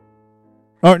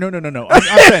 Oh no! I'm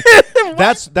saying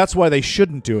that's why they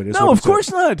shouldn't do it. No, of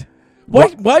course not.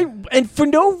 Why? And for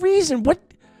no reason. What?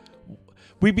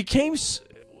 We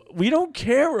don't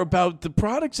care about the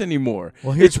products anymore.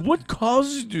 Well, it's what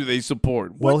causes do they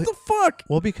support? What the fuck?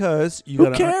 Well, because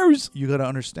who cares? You got to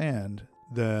understand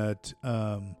that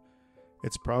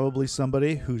it's probably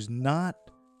somebody who's not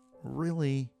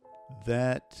really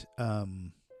that.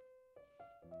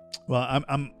 Well,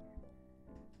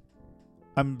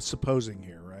 I'm supposing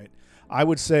here, right? I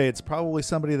would say it's probably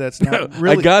somebody that's not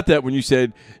really. I got that when you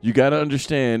said you got to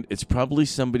understand. It's probably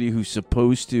somebody who's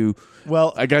supposed to.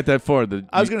 Well, I got that far.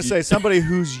 I was going to say somebody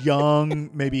who's young,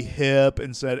 maybe hip,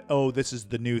 and said, "Oh, this is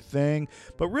the new thing."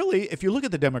 But really, if you look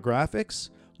at the demographics,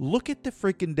 look at the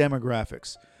freaking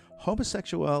demographics.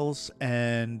 Homosexuals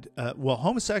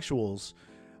homosexuals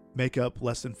make up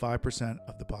less than 5%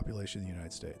 of the population of the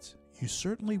United States. You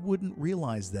certainly wouldn't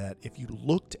realize that if you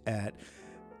looked at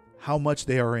how much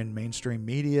they are in mainstream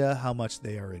media, how much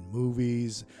they are in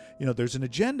movies. There's an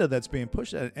agenda that's being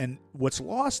pushed at, and what's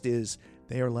lost is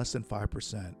they are less than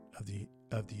 5%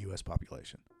 of the U.S.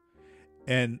 population.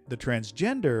 And the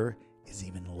transgender is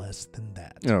even less than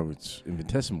that. No, it's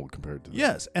infinitesimal compared to that.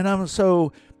 Yes, and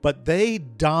but they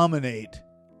dominate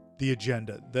the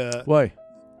agenda. Why?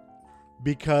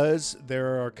 Because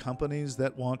there are companies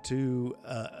that want to,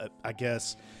 I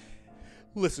guess.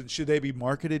 Listen, should they be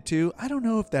marketed to? I don't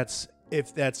know if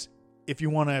you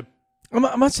want to.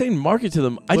 I'm not saying market to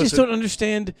them. I just don't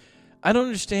understand. I don't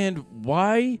understand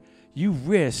why you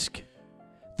risk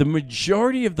the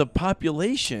majority of the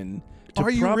population.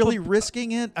 Are you really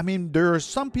risking it? I mean, there are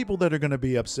some people that are going to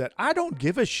be upset. I don't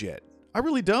give a shit. I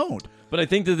really don't. But I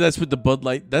think that's what the Bud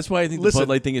Light. That's why I think the Bud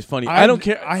Light thing is funny. I don't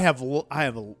care. I have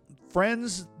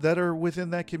friends that are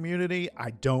within that community. I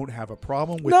don't have a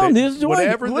problem with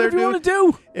whatever they're doing. You want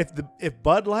to do. If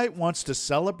Bud Light wants to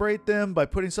celebrate them by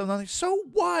putting something on there, so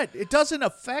what? It doesn't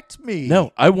affect me.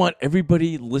 No, I want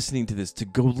everybody listening to this to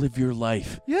go live your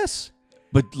life. Yes.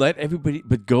 But let everybody,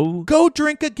 go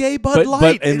drink a gay Bud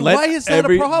Light. And why is that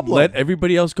a problem? Let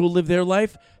everybody else go live their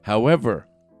life. However,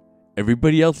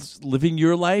 everybody else living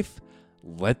your life,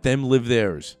 let them live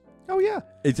theirs. Oh yeah.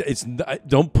 It's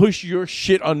don't push your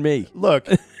shit on me. Look,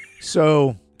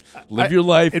 so live your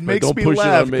life. It makes me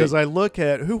laugh because I look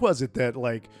at who was it that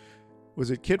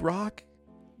was it Kid Rock?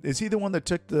 Is he the one that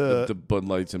took the Bud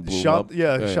Lights and blew shot? up?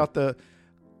 Yeah, shot the.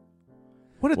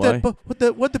 What did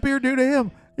what the beer do to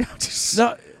him?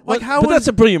 But that's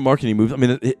a brilliant marketing move. I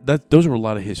mean, those are a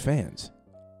lot of his fans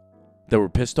that were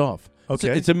pissed off. Okay,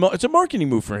 it's a marketing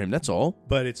move for him. That's all.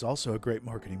 But it's also a great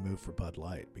marketing move for Bud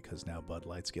Light because now Bud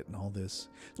Light's getting all this.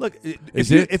 Look,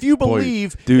 if you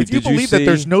believe that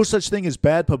there's no such thing as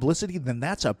bad publicity, then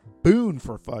that's a boon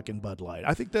for fucking Bud Light.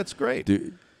 I think that's great.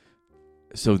 Dude,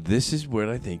 so this is what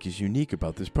I think is unique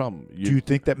about this problem. Do you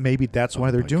think that maybe that's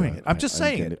why they're doing it? I'm just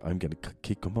saying. I'm gonna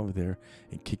come over there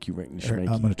and kick you right in the schmanky.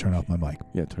 I'm gonna turn off my mic.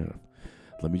 Yeah, turn it off.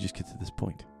 let me just get to this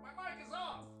point. My mic is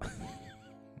off.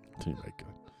 Turn your mic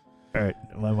on. All right,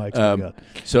 my mic's on.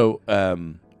 So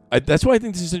that's why I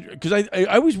think this is because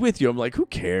I was with you. I'm like, who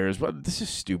cares? Well, this is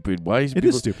stupid. Why is it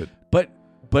is stupid?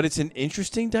 But it's an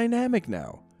interesting dynamic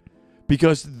now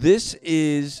because this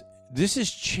is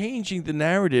changing the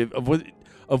narrative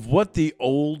of what the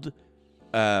old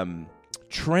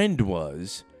trend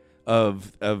was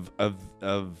of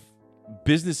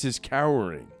businesses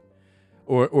cowering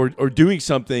or doing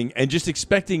something and just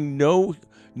expecting no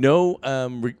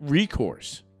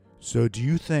recourse. So do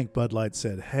you think Bud Light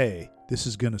said, hey, this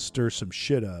is going to stir some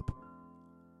shit up?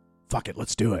 Fuck it,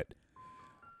 let's do it.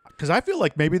 Because I feel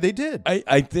like maybe they did.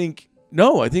 I think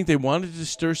they wanted to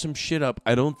stir some shit up.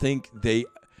 I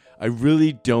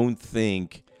really don't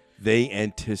think they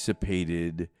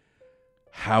anticipated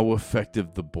how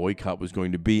effective the boycott was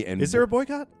going to be. And is there a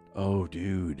boycott? Oh,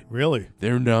 dude. Really?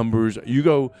 Their numbers. You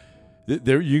go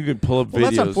there. You can pull up videos. Well,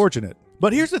 that's unfortunate.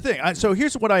 But here's the thing. So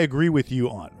here's what I agree with you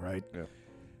on, right? Yeah.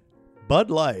 Bud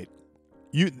Light,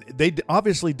 they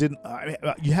obviously didn't.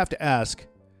 You have to ask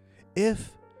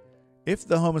if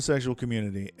the homosexual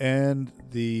community and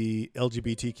the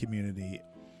LGBT community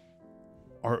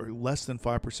are less than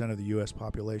 5% of the U.S.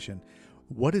 population,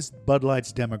 what is Bud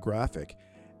Light's demographic?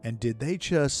 And did they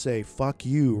just say "fuck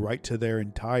you" right to their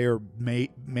entire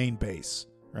main base?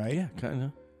 Right? Yeah, kind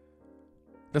of.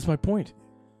 That's my point.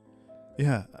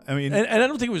 Yeah, I mean, and I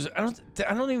don't think it was. I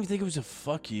don't even think it was a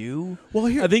 "fuck you." Well,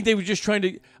 here, I think they were just trying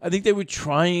to. I think they were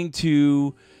trying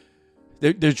to.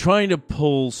 They're trying to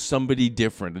pull somebody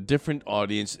different, a different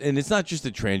audience, and it's not just the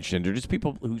transgender. It's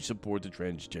people who support the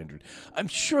transgender. I'm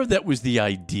sure that was the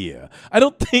idea. I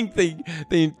don't think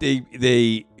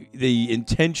they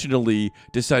intentionally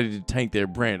decided to tank their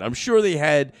brand. I'm sure they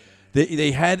had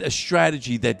a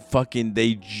strategy that fucking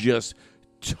they just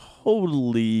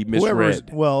totally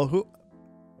misread.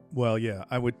 Well, yeah,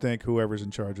 I would think whoever's in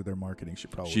charge of their marketing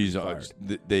should probably. She's be fired.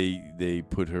 They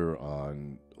put her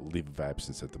on leave of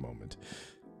absence at the moment.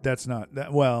 That's not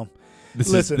that. Well, this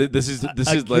listen, is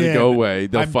let it go away.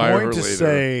 They'll fire her later. I'm going to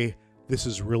say this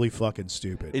is really fucking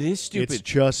stupid. It is stupid. It's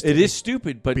just it is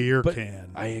stupid. But beer can.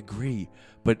 I agree,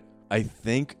 but I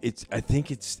think it's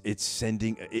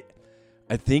sending.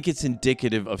 I think it's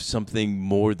indicative of something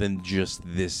more than just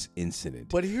this incident.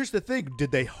 But here's the thing: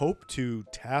 did they hope to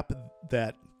tap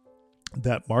that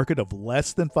market of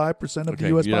less than 5% of the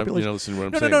U.S. population? You don't listen to what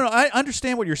I'm saying. No. I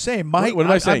understand what you're saying. What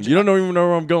am I saying? You don't even know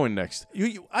where I'm going next.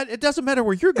 It doesn't matter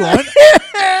where you're going.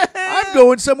 I'm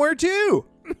going somewhere too.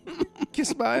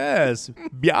 Kiss my ass,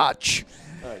 biatch.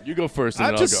 All right, you go first. And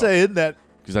I'm then just I'll go. saying that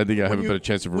because I think I have a better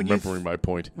chance of remembering my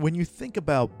point. When you think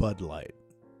about Bud Light,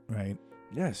 right?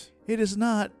 Yes, it is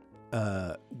not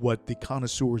what the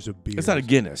connoisseurs of beer. It's not a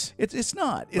Guinness. It's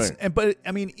not. It's right. But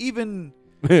I mean, even.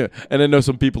 Yeah, and I know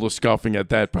some people are scoffing at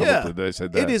that. Probably yeah, they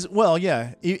said that it is. Well,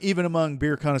 yeah. Even among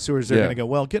beer connoisseurs, they're going to go,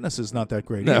 "Well, Guinness is not that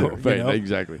great." No, either, right, you know?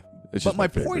 Exactly. But my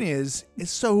point is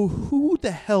so who the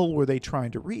hell were they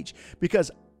trying to reach? Because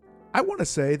I want to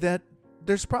say that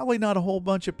there's probably not a whole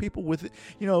bunch of people with,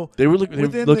 they were looking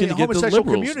within to get the homosexual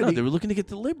liberals. community. No, they were looking to get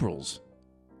the liberals.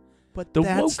 But the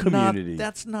woke community.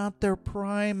 That's not their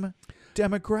prime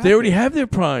demographic. They already have their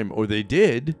prime, or they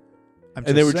did. And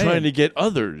they were trying to get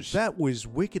others. That was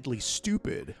wickedly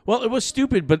stupid. Well, it was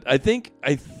stupid, but I think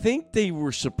they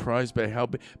were surprised by how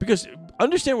big. Because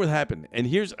understand what happened. And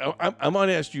here's I'm going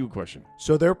to ask you a question.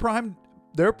 So their prime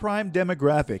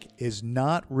demographic is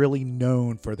not really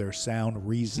known for their sound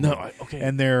reasoning. No, okay.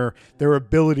 And their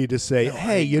ability to say,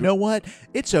 "Hey, you know what?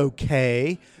 It's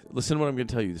okay." Listen to what I'm going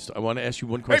to tell you. I want to ask you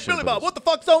one question. Hey, Billy Bob, what the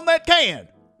fuck's on that can?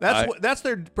 That's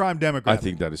their prime demographic. I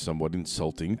think that is somewhat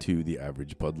insulting to the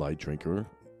average Bud Light drinker.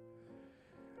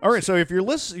 All right, so if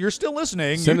you're still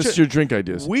listening, send us your drink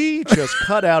ideas. We just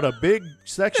cut out a big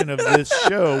section of this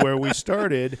show where we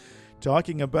started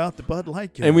talking about the Bud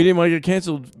Light can. And we didn't want to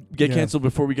get canceled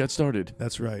before we got started.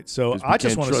 That's right. So I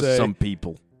just want to say, some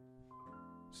people.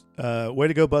 Way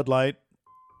to go, Bud Light.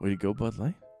 Way to go, Bud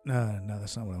Light. No,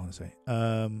 that's not what I want to say.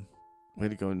 Way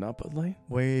to go, not Bud Light.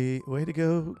 Way to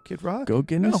go, Kid Rock. Go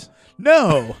Guinness.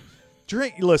 No.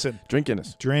 Drink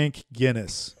Guinness. Drink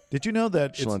Guinness. Did you know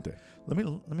that? Schlante. Let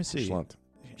me see.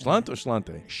 Schlant or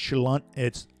Schlante? Schlant.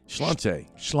 It's Schlante.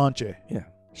 Schlanche. Yeah.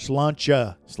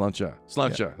 Schlancha.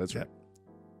 Slancha. That's right.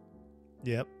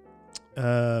 Yep.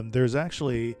 There's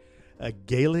actually a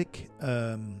Gaelic.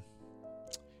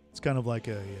 It's kind of like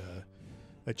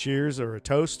a cheers or a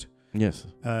toast. Yes.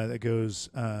 That goes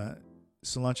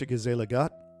Slancha Gazelagat,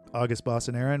 August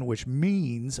Boston Aaron, which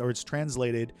means, or it's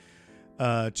translated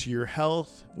to your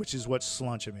health, which is what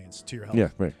Slancha means, to your health. Yeah,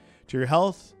 right. To your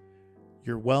health,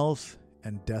 your wealth,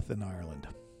 and death in Ireland.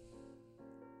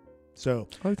 So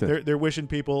like they're wishing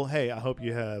people, hey, I hope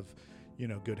you have,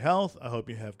 good health. I hope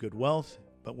you have good wealth.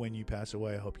 But when you pass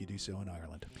away, I hope you do so in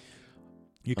Ireland.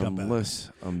 You come back.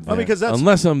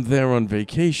 Unless I'm there on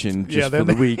vacation just for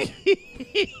the week.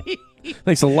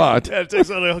 Thanks a lot. Yeah, there's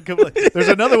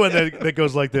another one that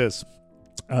goes like this.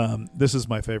 This is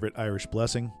my favorite Irish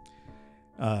blessing.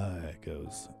 It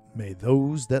goes, may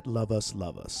those that love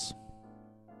us.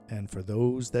 And for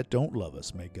those that don't love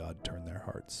us, may God turn their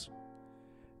hearts.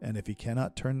 And if he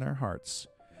cannot turn their hearts,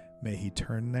 may he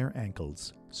turn their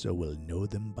ankles, so we'll know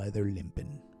them by their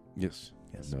limping. Yes.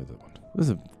 I know that one. This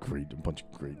is a bunch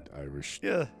of great Irish.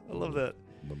 Yeah, I love that.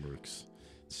 Limericks,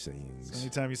 sayings. So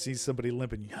anytime you see somebody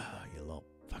limping, you little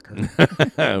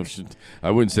fucker.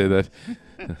 I wouldn't say that.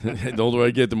 The older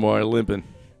I get, the more I limping.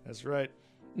 That's right.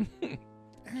 All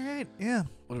right, yeah.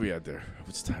 What are we at there?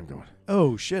 What's the time going?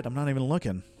 Oh shit! I'm not even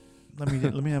looking. Let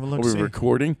me have a look. Are we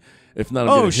recording? If not,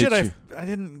 I'm gonna hit you. I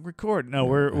didn't record. No,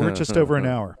 we're just over an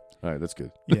hour. All right, that's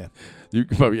good. Yeah. You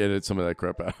can probably edit some of that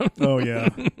crap out. Oh, yeah.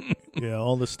 Yeah,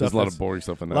 all this stuff. There's a lot of boring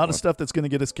stuff in there. A lot of stuff that's going to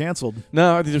get us canceled.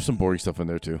 No, I think there's some boring stuff in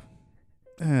there, too.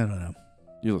 I don't know.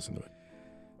 You listen to it.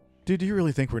 Dude, do you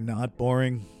really think we're not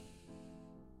boring?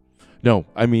 No,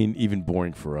 I mean, even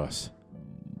boring for us.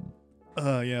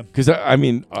 Yeah. Because, I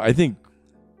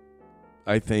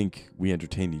think we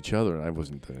entertained each other, and I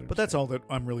wasn't. But that's all that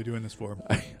I'm really doing this for.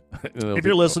 If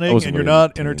you're listening and you're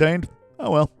not entertained, oh,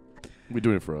 well. We're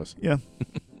doing it for us. Yeah.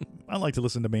 I like to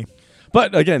listen to me.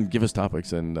 But, again, give us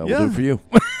topics, and we'll do it for you.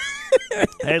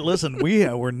 Hey, listen,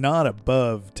 we're not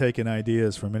above taking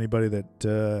ideas from anybody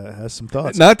that has some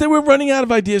thoughts. Not that we're running out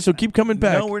of ideas, so keep coming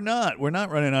back. No, we're not. We're not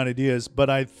running out of ideas, but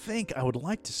I think I would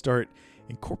like to start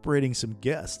incorporating some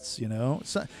guests,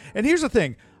 So, and here's the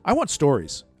thing. I want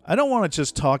stories. I don't want to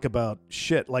just talk about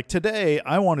shit. Like today,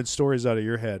 I wanted stories out of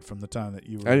your head from the time that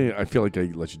you were... I feel like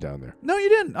I let you down there. No, you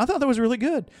didn't. I thought that was really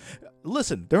good.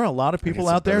 Listen, there are a lot of people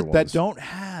out there that don't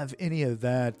have any of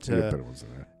that... better ones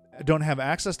than that. Don't have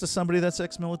access to somebody that's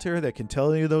ex-military that can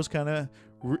tell you those kind of...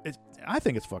 I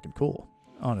think it's fucking cool,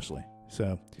 honestly.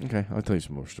 So okay, I'll tell you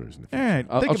some more stories in the future. All right,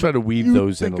 I'll try to weave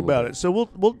those in a little about bit. It. So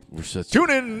we'll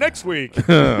tune in next week.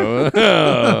 I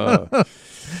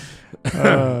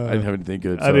didn't have anything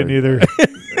good. Sorry. I didn't either.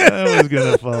 I was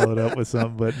gonna follow it up with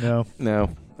something, but no. No.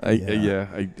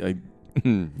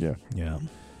 Yeah.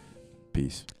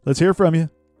 Peace. Let's hear from you.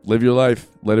 Live your life.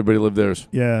 Let everybody live theirs.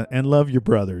 Yeah, and love your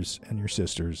brothers and your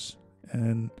sisters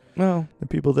and the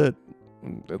people that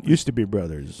used to be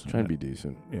brothers. Try and be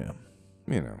decent. Yeah.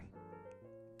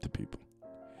 To people.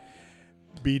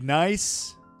 Be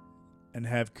nice and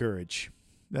have courage.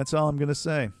 That's all I'm gonna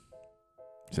say.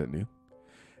 Is that new?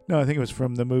 No, I think it was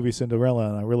from the movie Cinderella,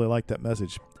 and I really liked that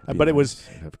message. But it was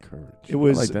have courage. It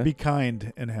was like be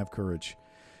kind and have courage.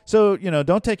 So,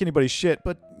 don't take anybody's shit,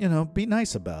 but, be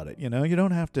nice about it. You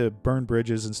don't have to burn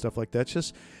bridges and stuff like that.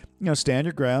 Just, stand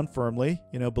your ground firmly,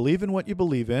 believe in what you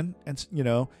believe in. And,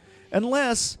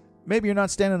 unless maybe you're not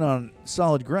standing on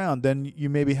solid ground, then you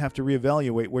maybe have to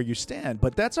reevaluate where you stand.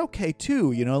 But that's okay,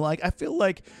 too. I feel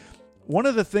like one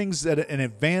of the things that an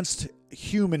advanced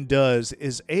human does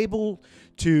is able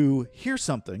to hear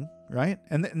something, right?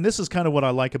 And this is kind of what I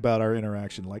like about our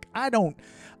interaction. Like, I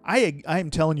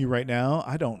am telling you right now,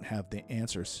 I don't have the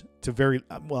answers to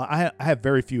I have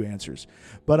very few answers,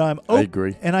 but I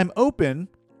agree. And I'm open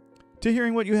to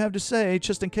hearing what you have to say,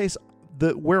 just in case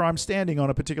where I'm standing on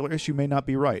a particular issue may not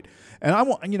be right. And I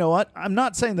want, I'm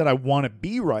not saying that I want to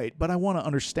be right, but I want to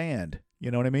understand.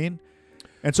 You know what I mean?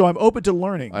 And so I'm open to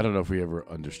learning. I don't know if we ever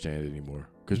understand it anymore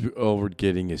because all we're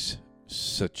getting is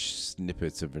such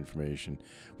snippets of information.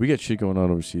 We got shit going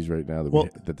on overseas right now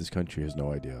that this country has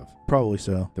no idea of. Probably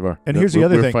so. There are. And here's the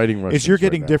other thing: is you're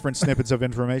getting different snippets of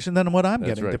information than what I'm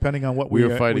getting, right. depending on what we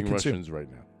are fighting Russians right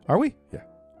now. Are we? Yeah.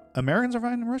 Americans are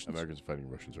fighting Russians. Americans are fighting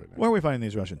Russians right now. Where are we fighting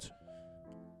these Russians?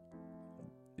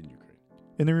 In Ukraine.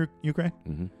 In the Ukraine?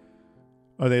 Mm-hmm.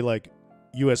 Are they like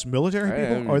U.S. military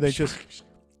people, or are they just?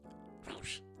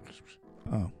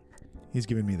 Oh, he's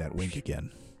giving me that wink again.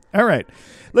 All right,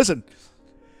 listen.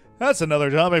 That's another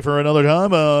topic for another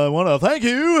time. I want to thank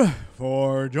you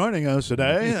for joining us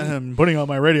today and putting on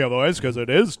my radio voice because it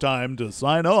is time to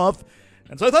sign off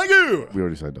and say thank you. We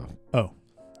already signed off. Oh.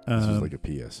 This was like a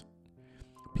P.S.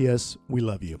 P.S. We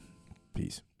love you.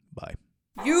 Peace. Bye.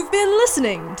 You've been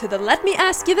listening to the Let Me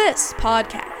Ask You This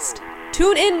podcast.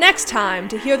 Tune in next time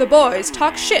to hear the boys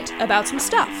talk shit about some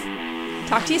stuff.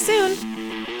 Talk to you soon.